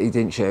 But he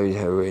didn't share his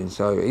heroin,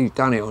 so he'd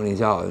done it on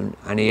his own,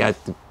 and he had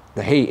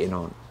the heating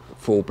on,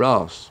 full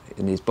blast,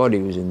 and his body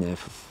was in there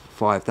for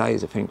 5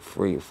 days, I think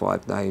 3 or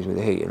 5 days with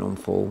the heating on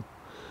full.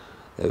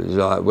 It was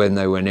like, when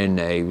they went in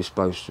there, he was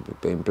supposed to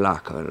have been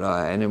black, and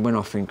then when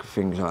I think of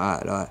things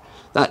like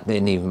that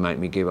didn't even make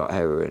me give up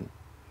heroin.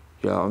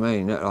 Do you know what I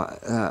mean?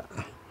 Like that.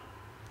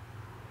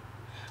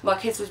 My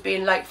kids was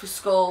being late for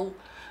school.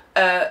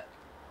 The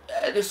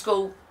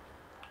school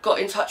got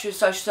in touch with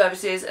social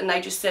services, and they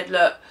just said,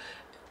 look,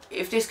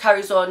 if this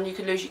carries on, you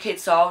could lose your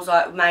kids. So I was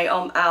like, mate,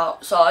 I'm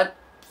out. So I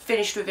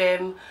finished with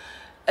him,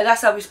 and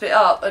that's how we split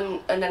up.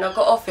 And then I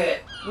got off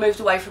it, moved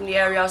away from the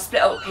area,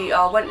 split up with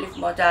Peter, went to live with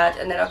my dad,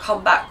 and then I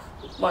come back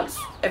once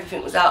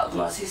everything was out of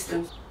my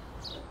system.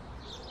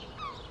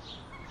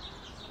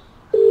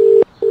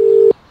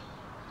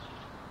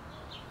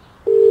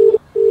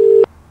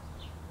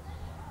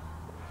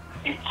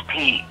 It's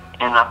Pete,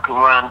 and I can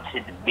run to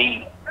the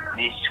beat.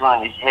 This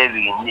one is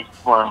heavy and this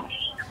one's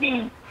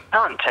sweet.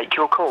 Can't take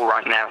your call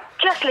right now.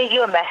 Just leave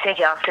your message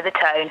after the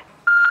tone.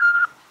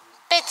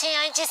 Betty,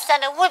 I just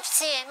had a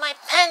whoopsie in my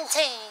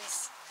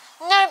panties.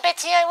 No,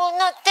 Betty, I will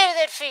not do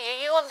that for you.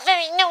 You are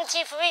very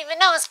naughty for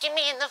even asking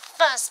me in the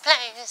first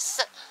place.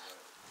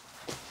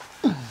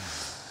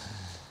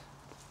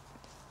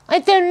 I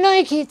don't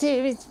like it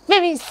here. It's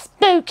very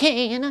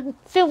spooky and I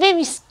feel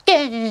very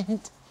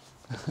scared.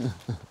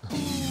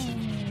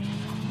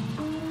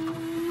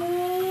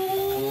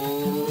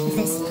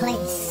 This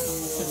place.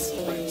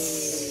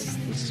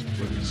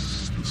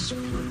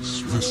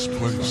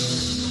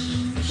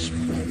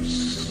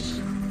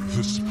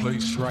 This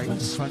place right in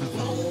front of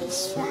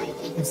us.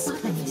 This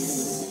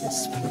place.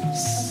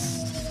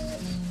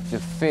 The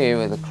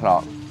fear of the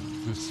clock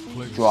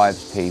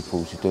drives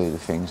people to do the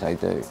things they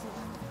do.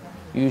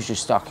 You was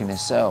just stuck in a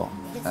cell,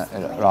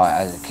 like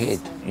as a kid,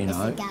 you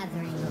know,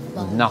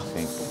 with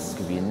nothing, it'll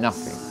give you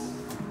nothing.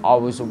 I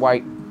was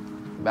awake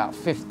about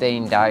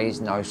 15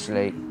 days, no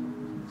sleep,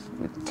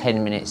 with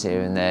 10 minutes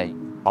here and there.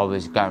 I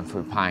was going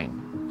through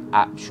pain,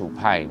 actual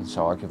pain,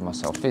 so I give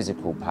myself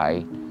physical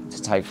pain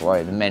to take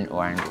away the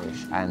mental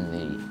anguish and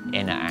the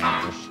inner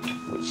anguish,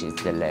 which is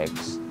the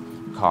legs.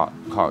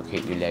 Can't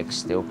keep your legs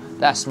still.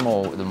 That's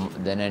more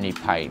than any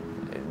pain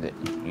that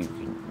you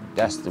can.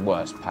 That's the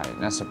worst pain.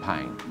 That's a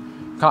pain.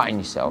 Cutting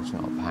yourself's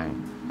not a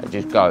pain. It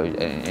just goes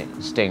and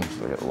it stings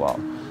for a little while.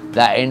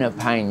 That inner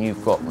pain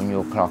you've got when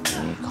you're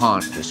clocking, you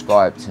can't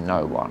describe to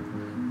no one.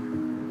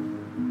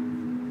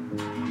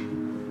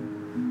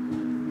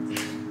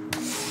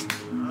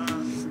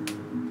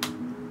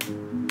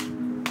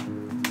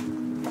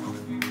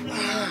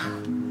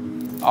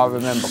 I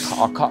remember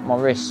I cut my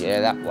wrist, yeah,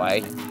 that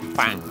way.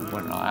 bang,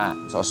 went like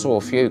that. So I saw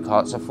a few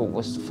cuts, I thought,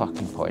 what's the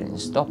fucking point in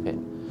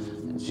stopping?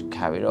 And she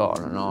carried on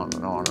and on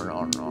and on and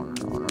on and on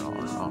and on and on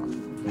and on.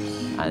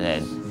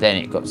 And then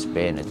it got to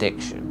be an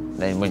addiction.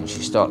 Then when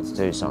she starts to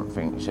do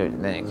something,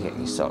 then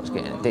it starts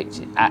getting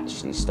addicted. It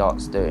actually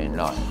starts doing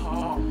like,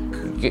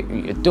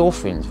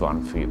 endorphins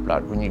run through your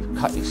blood. When you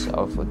cut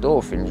yourself,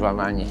 endorphins run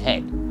around your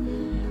head.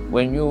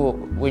 When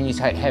you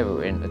take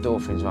heroin,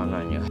 endorphins run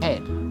around your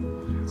head.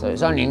 So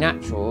it's only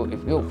natural,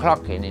 if you're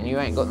clucking and you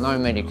ain't got no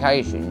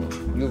medication,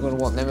 you're going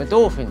to want them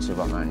endorphins to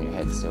run around your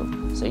head still.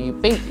 So you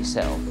beat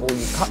yourself or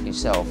you cut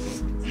yourself.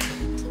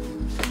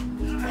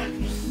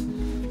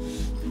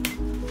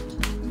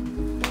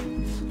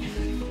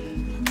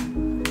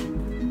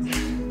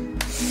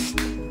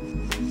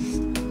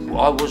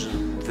 I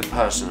wasn't the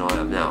person I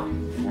am now.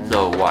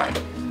 No way.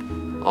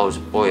 I was a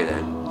boy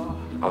then.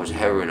 I was a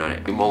heroin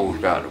addict. You're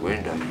mauled out the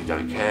window. You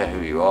don't care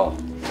who you are.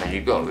 And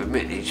you've got to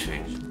admit these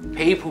things.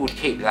 People would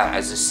keep that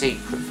as a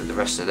secret for the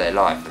rest of their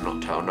life and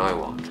not tell no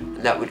one.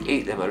 And that would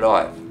eat them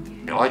alive.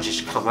 I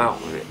just come out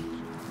with it.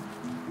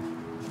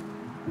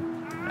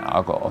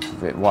 I got off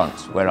of it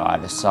once when I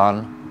had a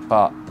son,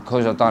 but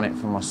because I'd done it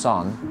for my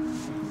son,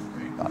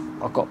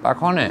 I got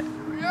back on it.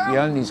 The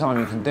only time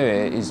you can do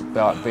it is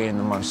about being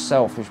the most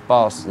selfish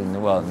bastard in the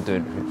world and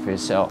doing it for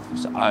yourself.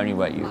 It's the only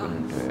way you're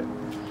going to do it.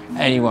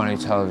 Anyone who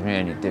tells me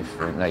any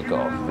different, they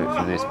got off of it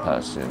for this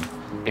person.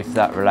 If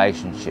that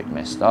relationship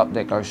messed up,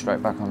 they go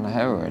straight back on the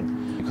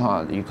heroin.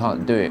 You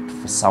can't do it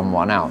for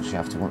someone else. You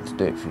have to want to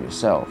do it for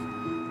yourself.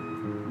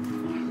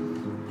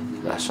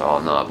 That's all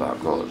I know about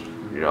God.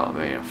 You know what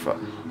I mean?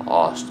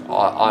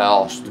 I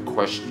asked the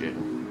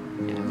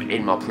question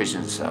in my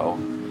prison cell,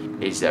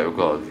 is there a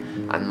God?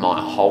 And my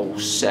whole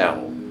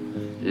cell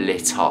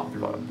lit up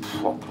like a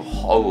proper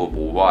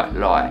horrible white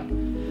light.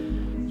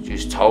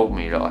 Just told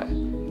me like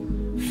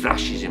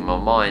flashes in my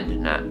mind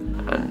and that,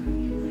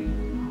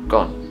 and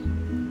gone.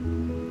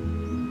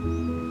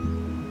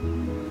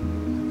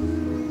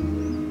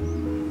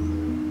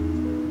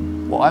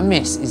 What I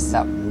miss is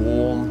that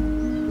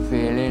warm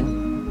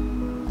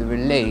feeling, the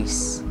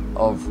release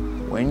of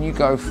when you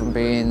go from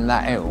being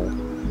that ill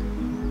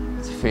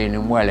to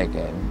feeling well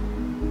again.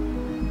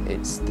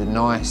 It's the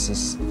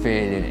nicest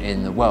feeling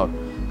in the world.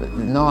 But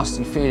the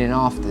nasty feeling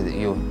after that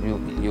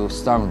you're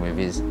stung with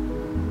is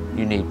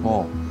you need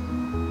more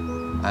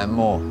and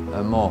more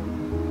and more.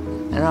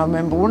 And I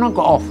remember when I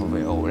got off of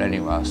it all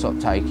anyway, I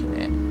stopped taking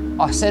it.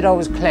 I said I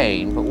was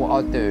clean, but what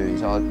I'd do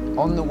is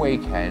on the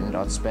weekend,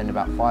 I'd spend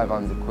about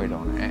 500 quid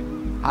on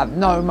it, have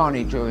no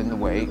money during the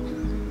week,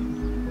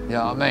 you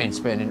know what I mean?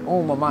 Spending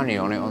all my money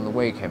on it on the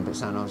weekend, but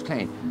saying I was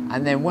clean.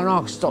 And then when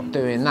I stopped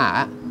doing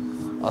that,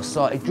 I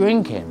started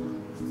drinking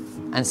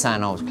and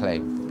saying I was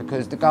clean.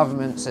 Because the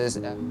government says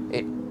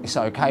it's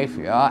okay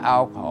for you,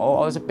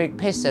 alcohol. I was a big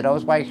pisshead. I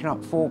was waking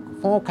up four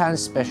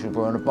cans of special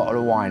brew and a bottle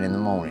of wine in the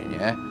morning,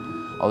 yeah?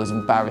 I was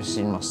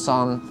embarrassing my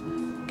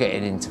son,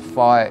 getting into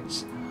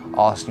fights,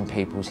 asking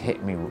people to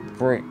hit me with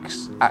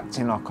bricks,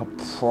 acting like a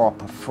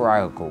proper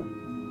fraggle.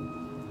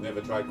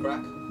 Never tried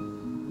crack?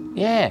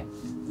 Yeah.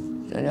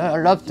 I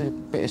loved a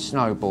bit of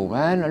Snowball,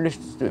 man. I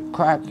listened to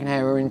crack and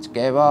heroin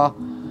together.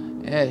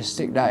 Yeah,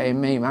 stick that in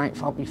me,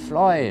 mate, I'll be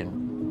flying.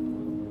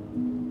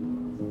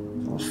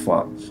 I was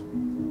fucked.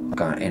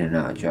 Going in and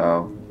out of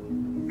jail,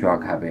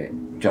 drug habit,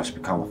 just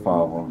become a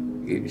father.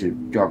 It was a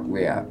drug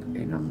rehab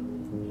in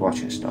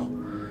Rochester.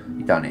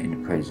 He done it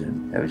in the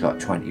prison. There was like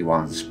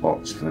 21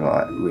 spots for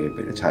like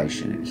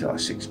rehabilitation. It was like a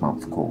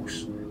 6-month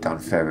course. Done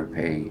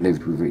therapy,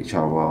 lived with each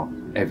other.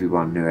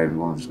 Everyone knew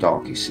everyone's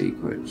darkest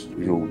secrets. It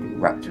was all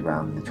wrapped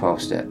around the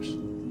 12 steps.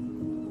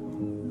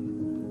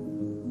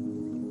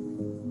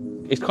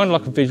 It's kind of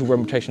like a visual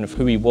representation of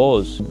who he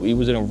was. He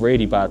was in a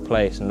really bad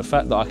place, and the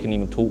fact that I can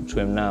even talk to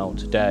him now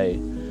today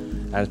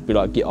and be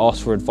like,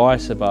 ask for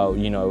advice about,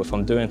 you know, if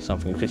I'm doing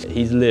something, because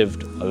he's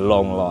lived a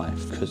long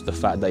life. Because the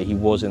fact that he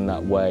was in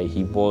that way,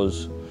 he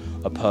was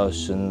a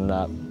person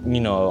that, you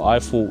know, I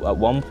thought at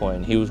one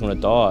point he was going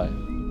to die.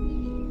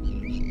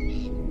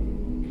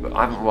 But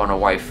I haven't run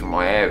away from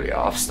my area,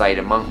 I've stayed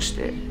amongst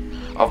it.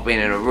 I've been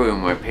in a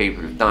room where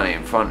people have done it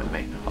in front of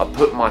me. I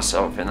put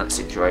myself in that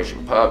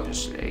situation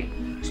purposely,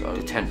 so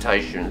the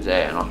temptation's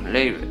there and I can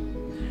leave it.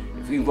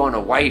 If you run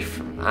away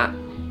from that,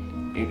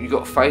 you've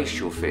got to face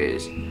your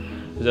fears.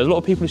 There's a lot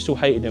of people who still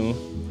hated him.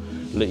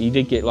 He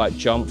did get like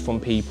jumped from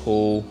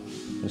people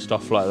and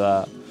stuff like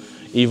that,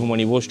 even when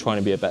he was trying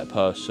to be a better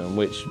person,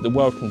 which the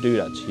world can do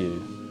that to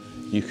you.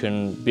 You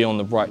can be on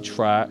the right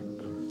track,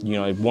 you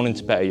know, wanting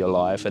to better your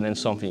life, and then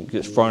something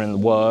gets thrown in the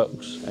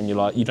works and you're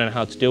like, you don't know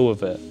how to deal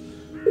with it.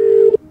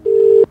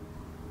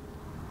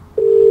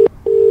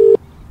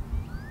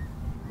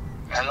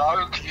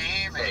 Hello, can you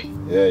hear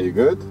me? Yeah, you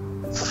good?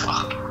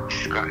 Fuck,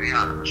 you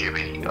know,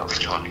 Jimmy, I've been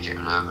trying to get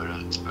an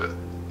ambulance, but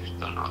it's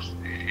done us.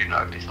 You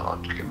know it's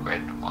hard to get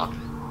random one.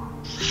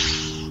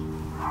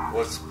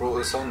 What's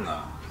brought us on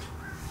now?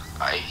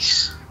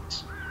 Ace.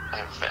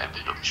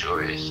 Amphetamine, I'm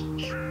sure it is.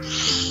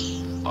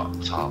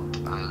 Fucked up,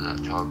 and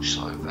that drug's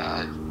so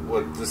bad.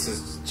 What, this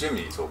is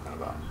Jimmy you're talking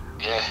about?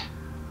 Yeah.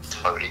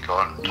 totally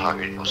gone,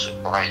 totally lost the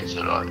brains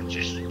of like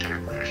just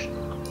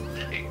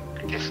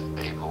different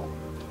people.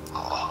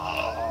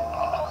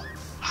 I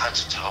had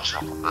to tell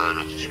someone, man,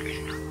 I just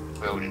been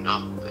building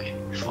up,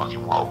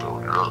 fucking while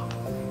building up,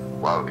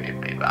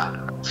 worrying me,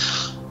 man.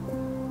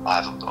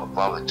 I haven't got a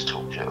brother to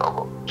talk to. I've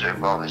got 2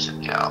 brothers in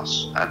the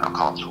house, and I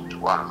can't talk to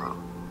one of them.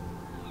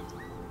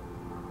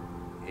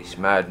 It's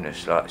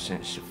madness, like,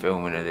 since the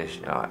filming of this,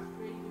 like,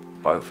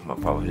 both of my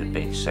brothers have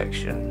been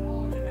sectioned.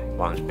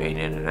 One's been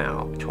in and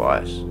out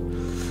twice,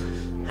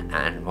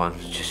 and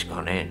one's just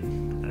gone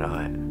in.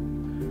 Like,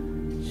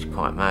 it's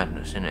quite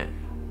madness, isn't it,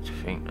 to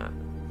think that.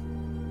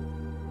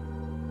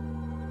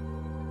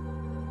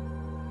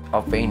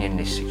 I've been in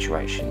this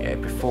situation, yeah,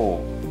 before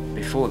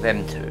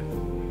them two,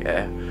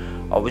 yeah.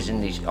 I was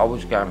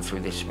going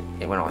through this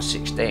when I was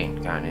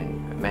 16, going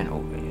in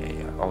mental.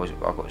 Yeah,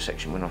 I got a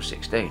section when I was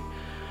 16.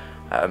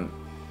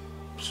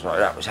 So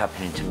that was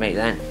happening to me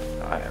then.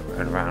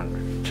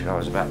 Around till I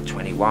was about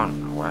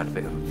 21, I had a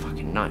bit of a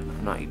fucking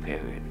nutty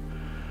period.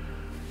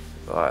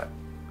 Like, a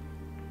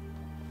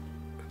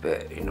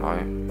bit, you know,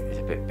 it was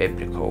a bit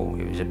biblical.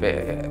 It was a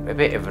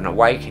bit of an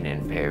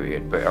awakening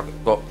period, but I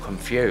got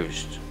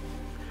confused.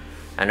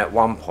 And at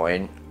one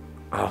point,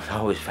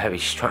 I was very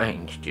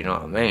strange. Do you know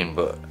what I mean?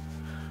 But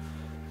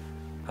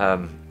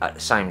at the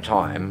same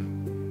time,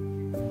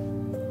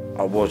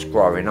 I was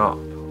growing up,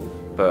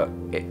 but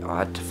I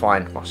had to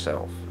find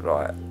myself,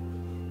 like,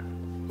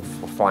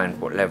 find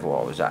what level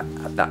I was at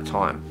that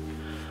time.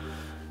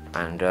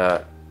 And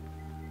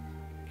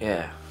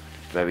yeah,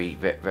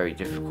 very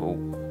difficult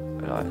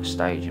like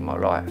stage in my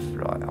life.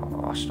 Like,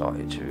 I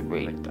started to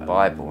read the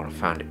Bible, and I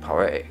found it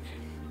poetic,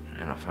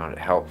 and I found it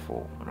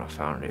helpful, and I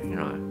found it, you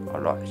know, I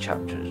like the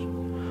chapters,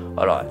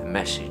 I like the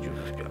message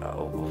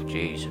of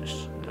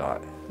Jesus,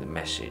 like the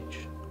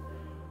message.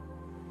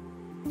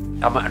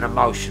 I'm at an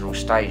emotional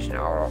stage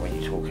now when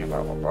you're talking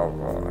about my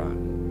brother,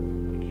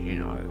 you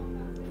know,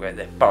 where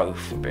they're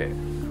both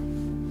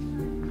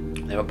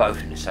they were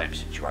both in the same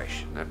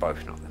situation, they're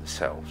both not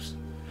themselves.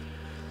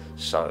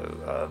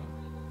 So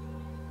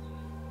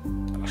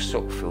I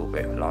sort of feel a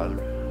bit alone,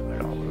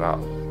 without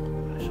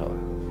them,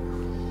 so.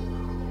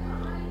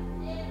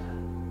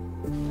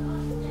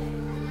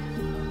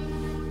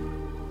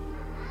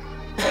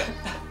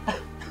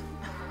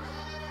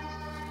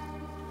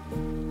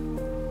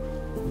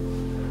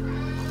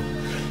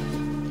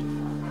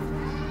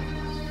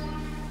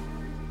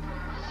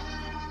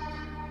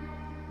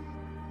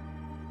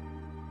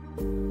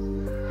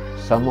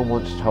 Someone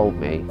once told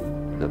me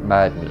that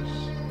madness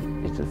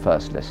is the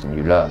first lesson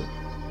you learn,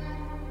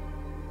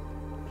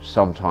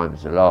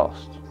 sometimes the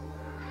last.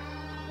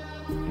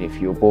 And if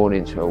you're born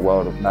into a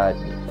world of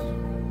madness,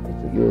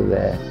 if you're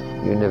there,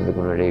 you're never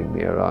going to leave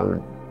me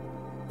alone.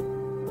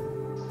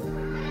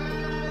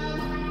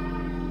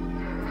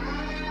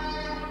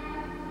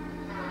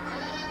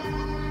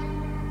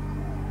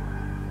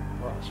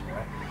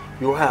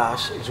 Your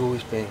house has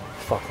always been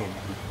fucking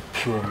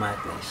pure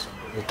madness.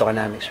 The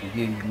dynamics with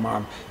you, your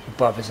mum, your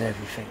brothers and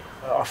everything.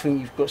 I think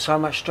you've got so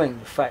much strength,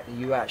 the fact that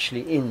you're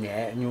actually in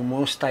there and you're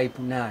more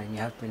stable now than you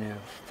have been there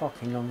a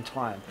fucking long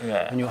time.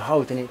 Yeah. And you're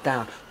holding it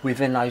down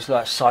within those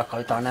like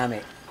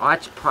psychodynamic. I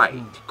had to pray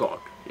to God,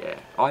 yeah.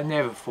 I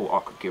never thought I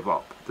could give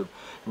up the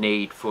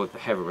need for the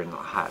heroin that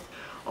I had.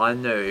 I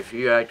knew if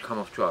you had come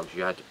off drugs,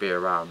 you had to be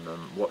around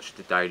them, watch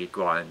the daily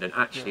grind and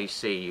actually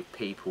see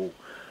people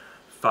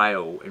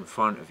fail in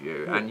front of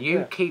you. And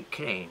you keep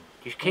clean,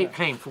 just keep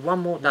clean for one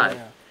more day.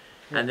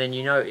 And then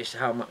you notice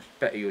how much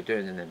better you're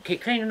doing than them.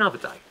 Keep clean another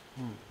day.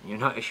 You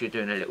notice you're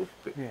doing a little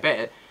bit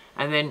better.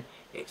 And then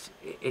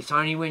it's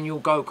only when you'll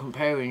go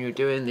comparing, you're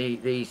doing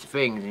these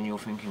things and you're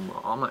thinking,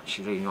 well, I'm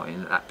actually not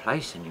in that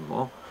place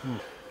anymore.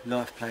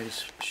 Life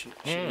plays shit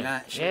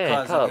cards.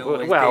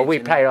 Well, we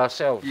played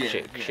ourselves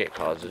shit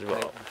cards as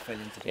well.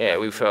 Yeah,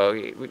 we felt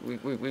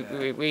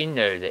we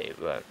knew that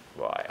it weren't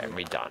right, and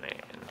we done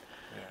it.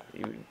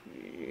 And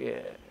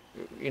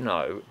you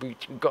know, we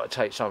got to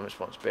take some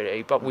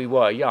responsibility, but we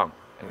were young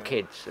and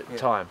kids at the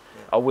time.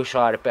 I wish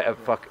I had a better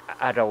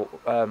adult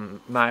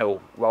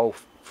male role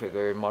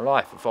figure in my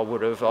life. If I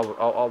would have,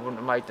 I wouldn't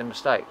have made the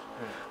mistake.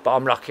 But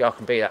I'm lucky I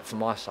can be that for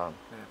my son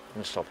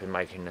and stop him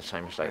making the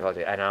same mistake I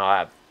did. And I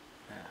have.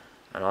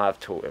 And I have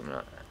taught him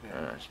that.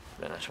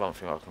 And that's one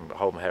thing I can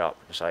hold my head up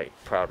and say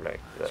proudly.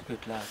 It's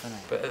good love, isn't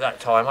it? But at that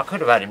time, I could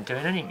have had him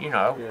doing anything, you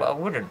know, but I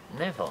wouldn't,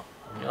 never.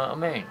 You know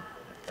what I mean?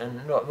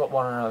 And not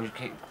one of those,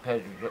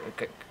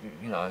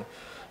 you know,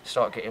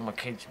 start getting my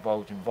kids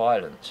involved in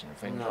violence and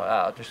things like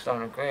that. I just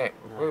don't agree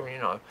with them, you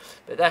know.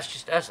 But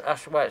that's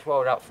the way it's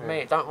rolled out for me.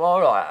 It don't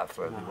roll like that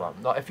for everyone.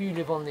 Like if you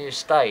live on the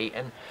estate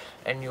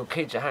and your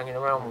kids are hanging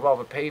around with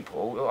other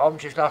people, I'm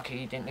just lucky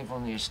you didn't live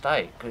on the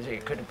estate, because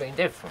it could have been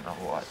different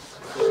otherwise.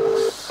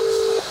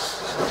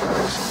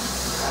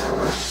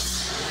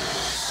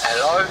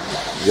 Hello?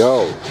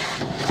 Yo.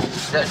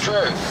 Is that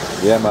true?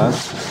 Yeah, man.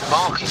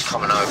 Mark is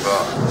coming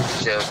over.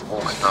 He's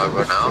walking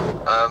over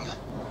now.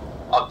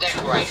 I'm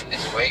decorating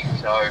this week,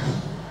 so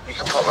you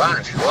can pop round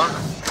if you want.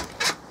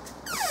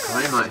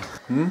 Hey,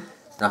 mate.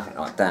 Nothing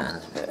like that,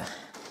 is it?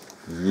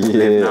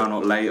 Live now,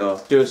 not later.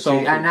 Do a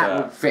song And that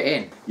called would fit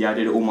in. Yeah, I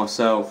did it all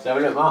myself. Have a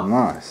look, Mark.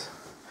 Nice.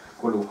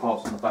 Got little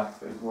hearts on the back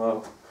of it as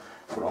well.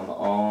 Put it on the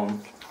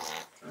arm.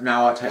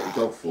 Now I take the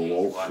dog for a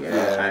walk,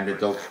 and the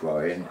dog's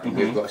growing, and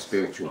we've got a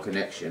spiritual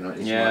connection.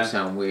 This might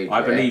sound weird.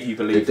 I believe you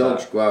believe the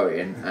dog's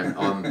growing, and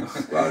I'm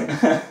growing.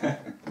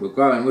 We're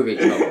growing with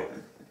each other.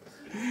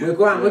 We're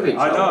growing with each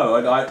other.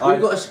 I know.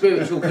 We've got a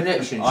spiritual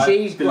connection.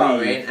 She's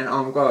growing, and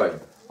I'm growing.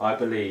 I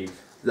believe.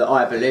 That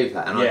I believe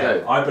that, and I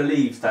do. I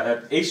believe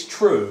that it's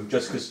true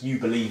just because you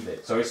believe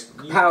it. So it's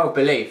power of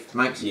belief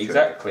makes it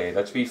exactly.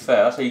 True. To be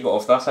fair, that's how you got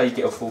off. That's how you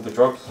get off all the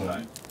drugs, you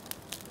know.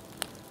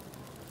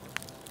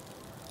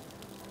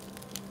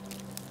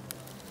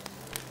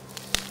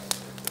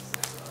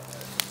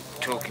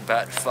 Talking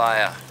about the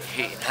fire,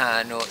 hitting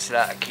high notes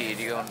like a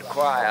kiddie on the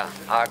choir.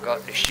 I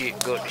got the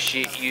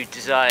shit you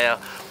desire.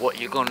 What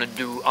you gonna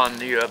do on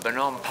the urban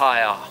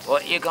empire?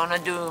 What you gonna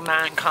do,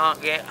 man, can't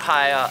get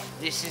higher.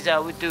 This is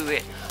how we do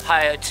it,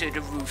 higher to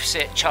the roof.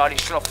 Set Charlie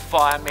Sloth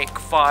fire, make a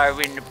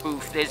fire in the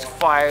booth. There's a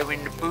fire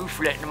in the booth,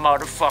 let the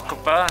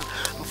motherfucker burn.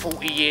 I'm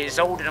 40 years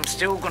old and I'm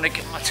still gonna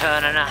get my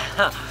turn. And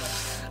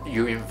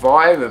your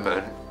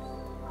environment,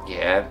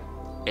 it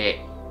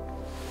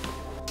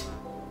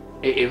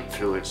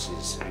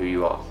influences who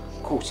you are.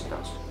 Of course it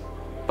does.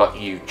 But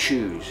you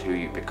choose who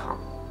you become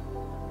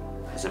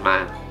as a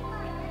man.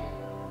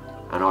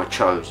 And I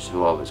chose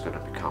who I was going to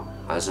become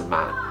as a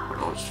man when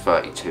I was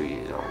 32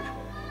 years old.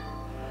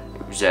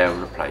 It was there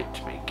on the plate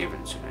to me,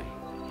 given to me.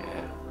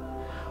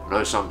 I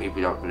know some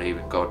people don't believe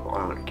in God, but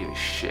I don't give a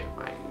shit,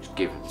 mate. It was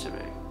given to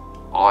me.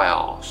 I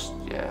asked,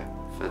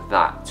 for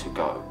that to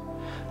go.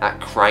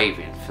 That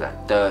craving for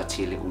that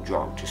dirty little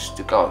drug just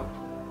to go.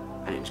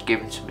 And it was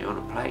given to me on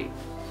a plate.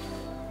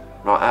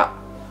 Like that.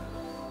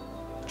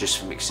 Just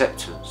from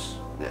acceptance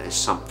that there's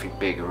something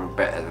bigger and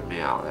better than me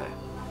out there.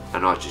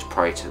 And I just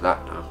pray to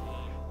that now.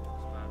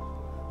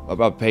 My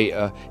brother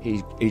Peter,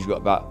 he's got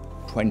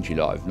about 20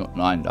 lives, not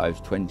 9 lives,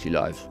 20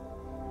 lives.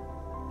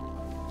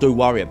 Do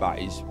worry about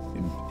his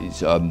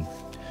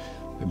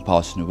him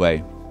passing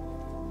away.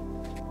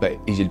 But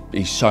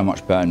he's so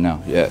much better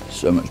now,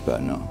 so much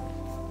better now.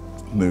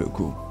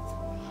 Miracle.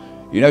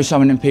 You know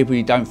some of them people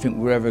you don't think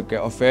will ever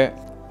get off it?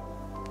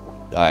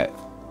 Like,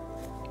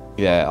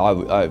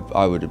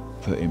 I would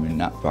have put him in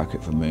that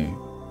bracket for me.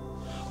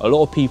 A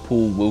lot of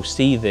people will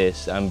see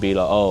this and be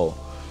like, oh,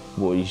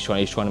 well, he's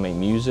trying to make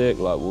music,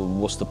 like, well,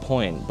 what's the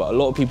point? But a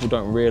lot of people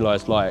don't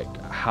realise, like,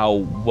 how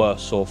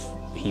worse off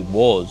he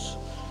was,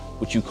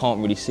 which you can't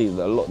really see.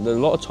 A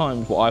lot of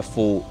times what I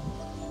thought,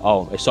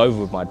 oh, it's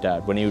over with my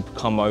dad. When he would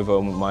come over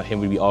and him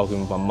would be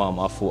arguing with my mum,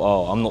 I thought,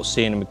 oh, I'm not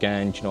seeing him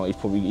again. You know, he's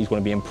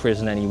going to be in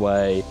prison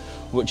anyway,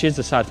 which is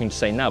the sad thing to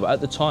say now. But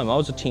at the time, I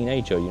was a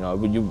teenager. You know,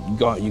 when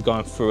you're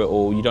going through it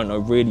all, you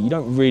don't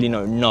really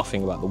know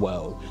nothing about the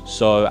world.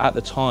 So at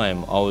the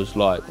time, I was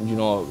like, you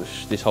know,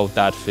 this whole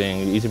dad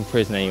thing. He's in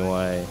prison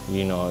anyway.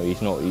 You know,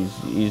 he's not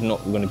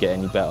going to get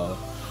any better.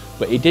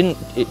 But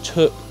it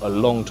took a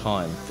long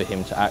time for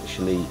him to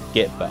actually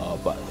get better.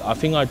 But I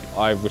think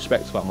I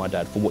respect about my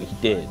dad for what he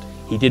did.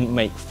 He didn't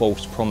make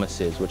false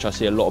promises, which I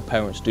see a lot of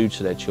parents do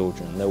to their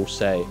children. They will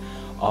say,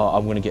 oh,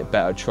 I'm going to get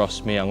better,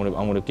 trust me, I'm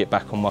going to get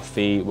back on my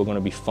feet, we're going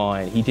to be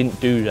fine. He didn't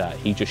do that.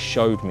 He just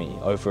showed me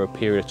over a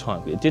period of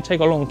time. It did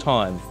take a long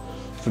time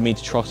for me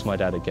to trust my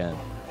dad again.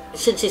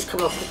 Since he's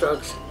come off the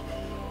drugs,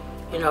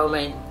 you know what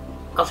I mean?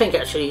 I think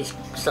actually his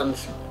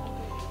son's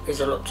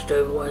is a lot to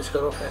do with why he's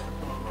got off it.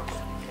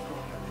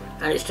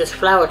 And it's just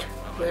flowered,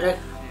 really.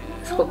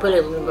 It's got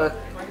brilliant, remember.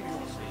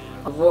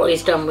 What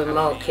he's done with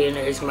Marky in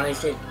it is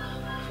amazing.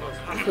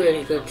 It's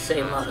really good to see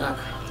him like that,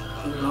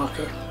 with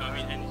Marky.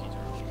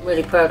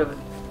 Really proud of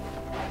him.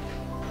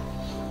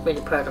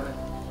 Really proud of him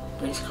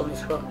when he's come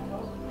this far.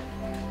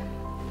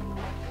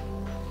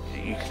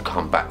 You can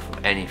come back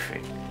from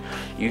anything.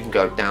 You can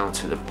go down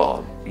to the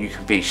bottom. You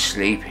can be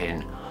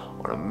sleeping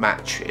on a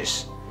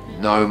mattress,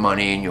 no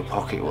money in your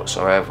pocket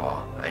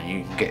whatsoever, and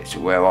you can get to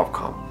where I've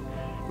come.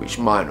 Which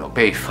might not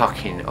be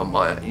fucking, I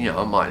might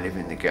live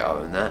in the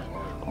ghetto and that.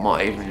 I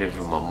might even live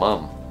with my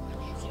mum.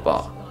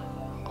 But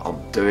I'm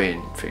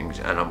doing things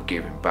and I'm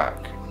giving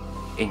back.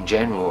 In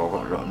general, I've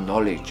got a lot of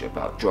knowledge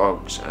about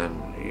drugs,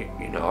 and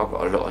you know, I've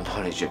got a lot of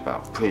knowledge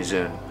about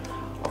prison.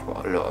 I've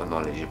got a lot of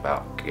knowledge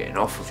about getting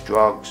off of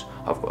drugs.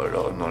 I've got a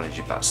lot of knowledge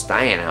about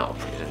staying out of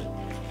prison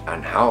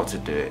and how to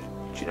do it.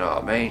 Do you know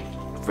what I mean?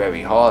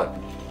 Very hard.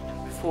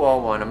 Before I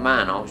was a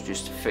man, I was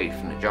just a thief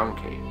and a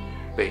junkie.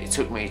 But it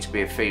took me to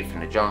be a thief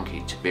and a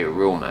junkie to be a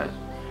real man.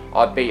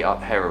 I beat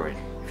up heroin.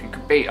 If you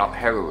can beat up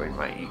heroin,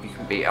 mate, you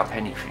can beat up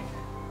anything.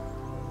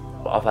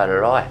 But I've had a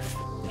life.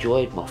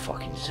 Enjoyed my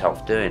fucking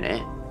self doing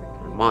it.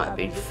 I might have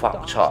been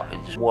fucked up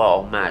in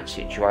wild, mad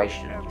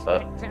situations,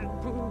 but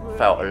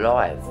felt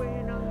alive.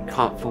 You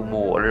can't feel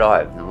more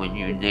alive than when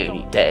you're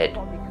nearly dead.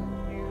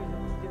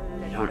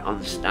 You don't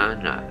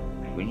understand that.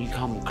 When you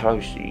come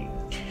closely,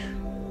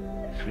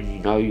 it's when you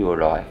know you're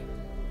alive.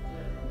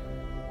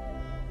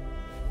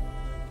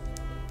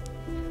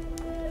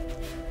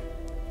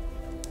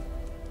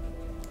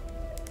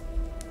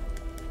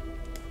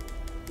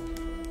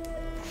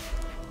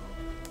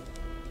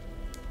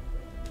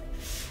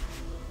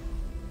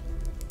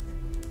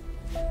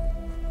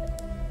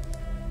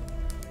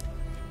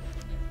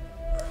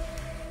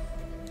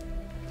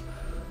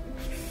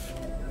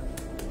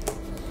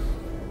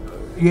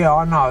 Yeah,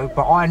 I know,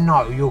 but I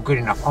know you're good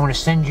enough. I'm gonna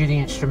send you the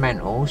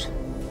instrumentals,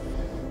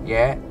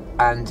 yeah,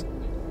 and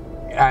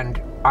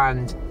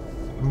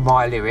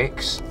my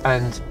lyrics,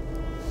 and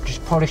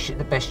just polish it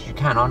the best you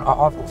can. I've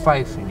got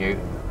faith in you.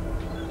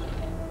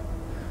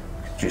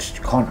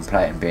 Just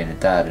contemplating being a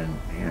dad, and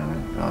you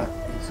know, like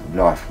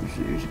life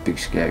was a big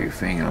scary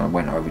thing. And I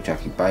went over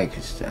Jackie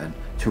Baker's stand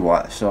to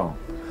write a song.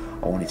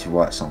 I wanted to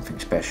write something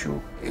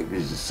special. It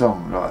was a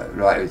song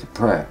like it was a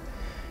prayer.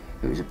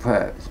 It was a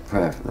prayer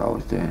that I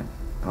was doing.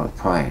 I was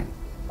praying.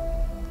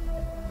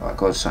 Like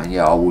God's saying,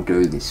 yeah, I will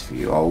do this for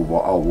you. I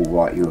will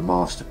write you a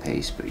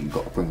masterpiece, but you've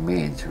got to bring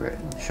me into it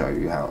and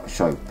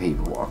show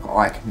people what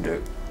I can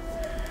do.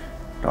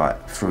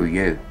 Like through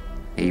you,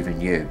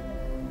 even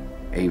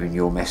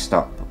your messed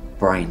up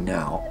brain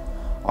now,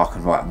 I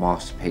can write a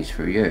masterpiece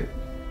through you.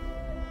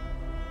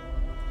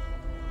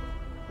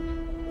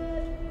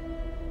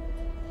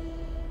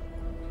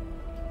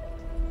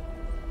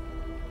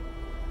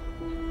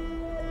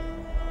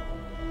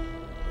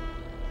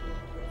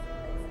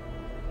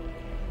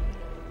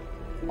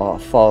 Our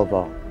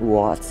Father, who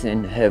art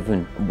in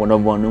heaven, when I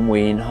run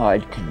away and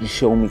hide, could you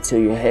show me to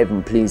your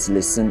heaven? Please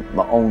listen.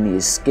 My only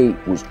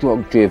escape was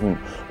drug-driven.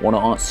 Want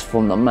to answer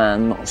from the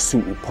man, not a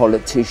suited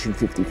politician,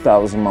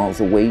 50,000 miles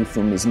away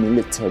from his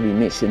military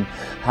mission.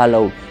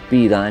 Hallowed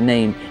be thy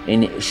name.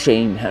 Ain't it a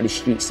shame how the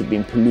streets have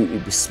been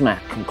polluted with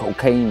smack and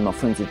cocaine? My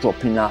friends are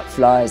dropping like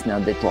flies, now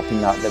they're dropping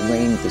like the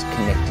rain.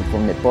 Disconnected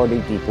from their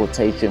body,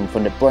 deportation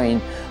from the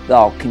brain.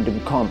 Thou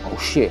kingdom come, oh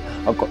shit,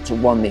 I got to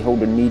run. They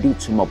hold a needle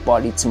to my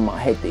body, to my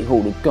head they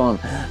hold a gun.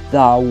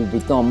 Thou will be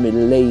done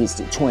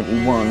middle-aged at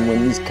 21.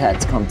 When these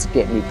cats come to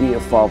get me, be a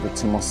father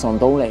to my son.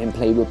 Don't let him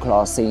play with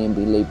class A and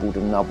be labelled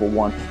another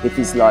one. If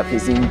his life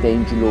is in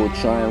danger, Lord,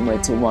 show him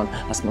where to run.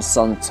 That's my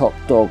son, top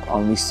dog,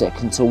 only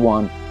second to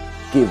one.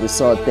 Give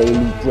us our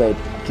daily bread,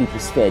 keep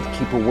us fed,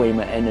 keep away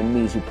my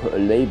enemies who put a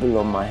label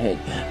on my head.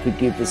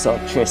 Forgive us our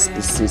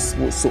trespasses,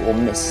 what sort of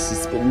mess is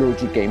this? But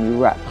Lord, you gave me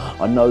rap.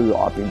 I know that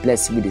I've been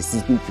blessed with this,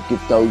 as we forgive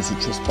those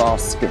who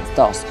trespass against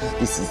us.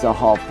 This is a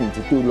hard thing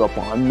to do, Lord,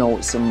 but I know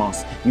it's a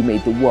must. You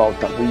made the world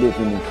that we live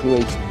in and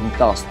created from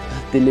dust.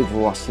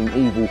 Deliver us from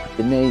evil,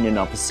 there ain't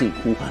another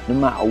sequel. No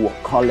matter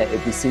what colour,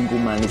 every single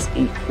man is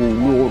equal.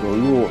 Lord, oh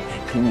Lord,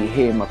 can you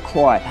hear my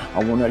cry?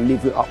 I want to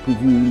live it up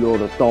with you,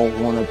 Lord, I don't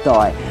want to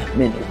die.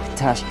 Mental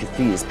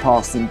catastrophe is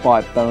passing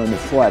by, burn and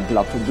fry,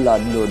 blood for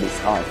blood, Lord, it's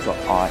eye for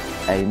eye.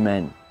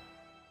 Amen.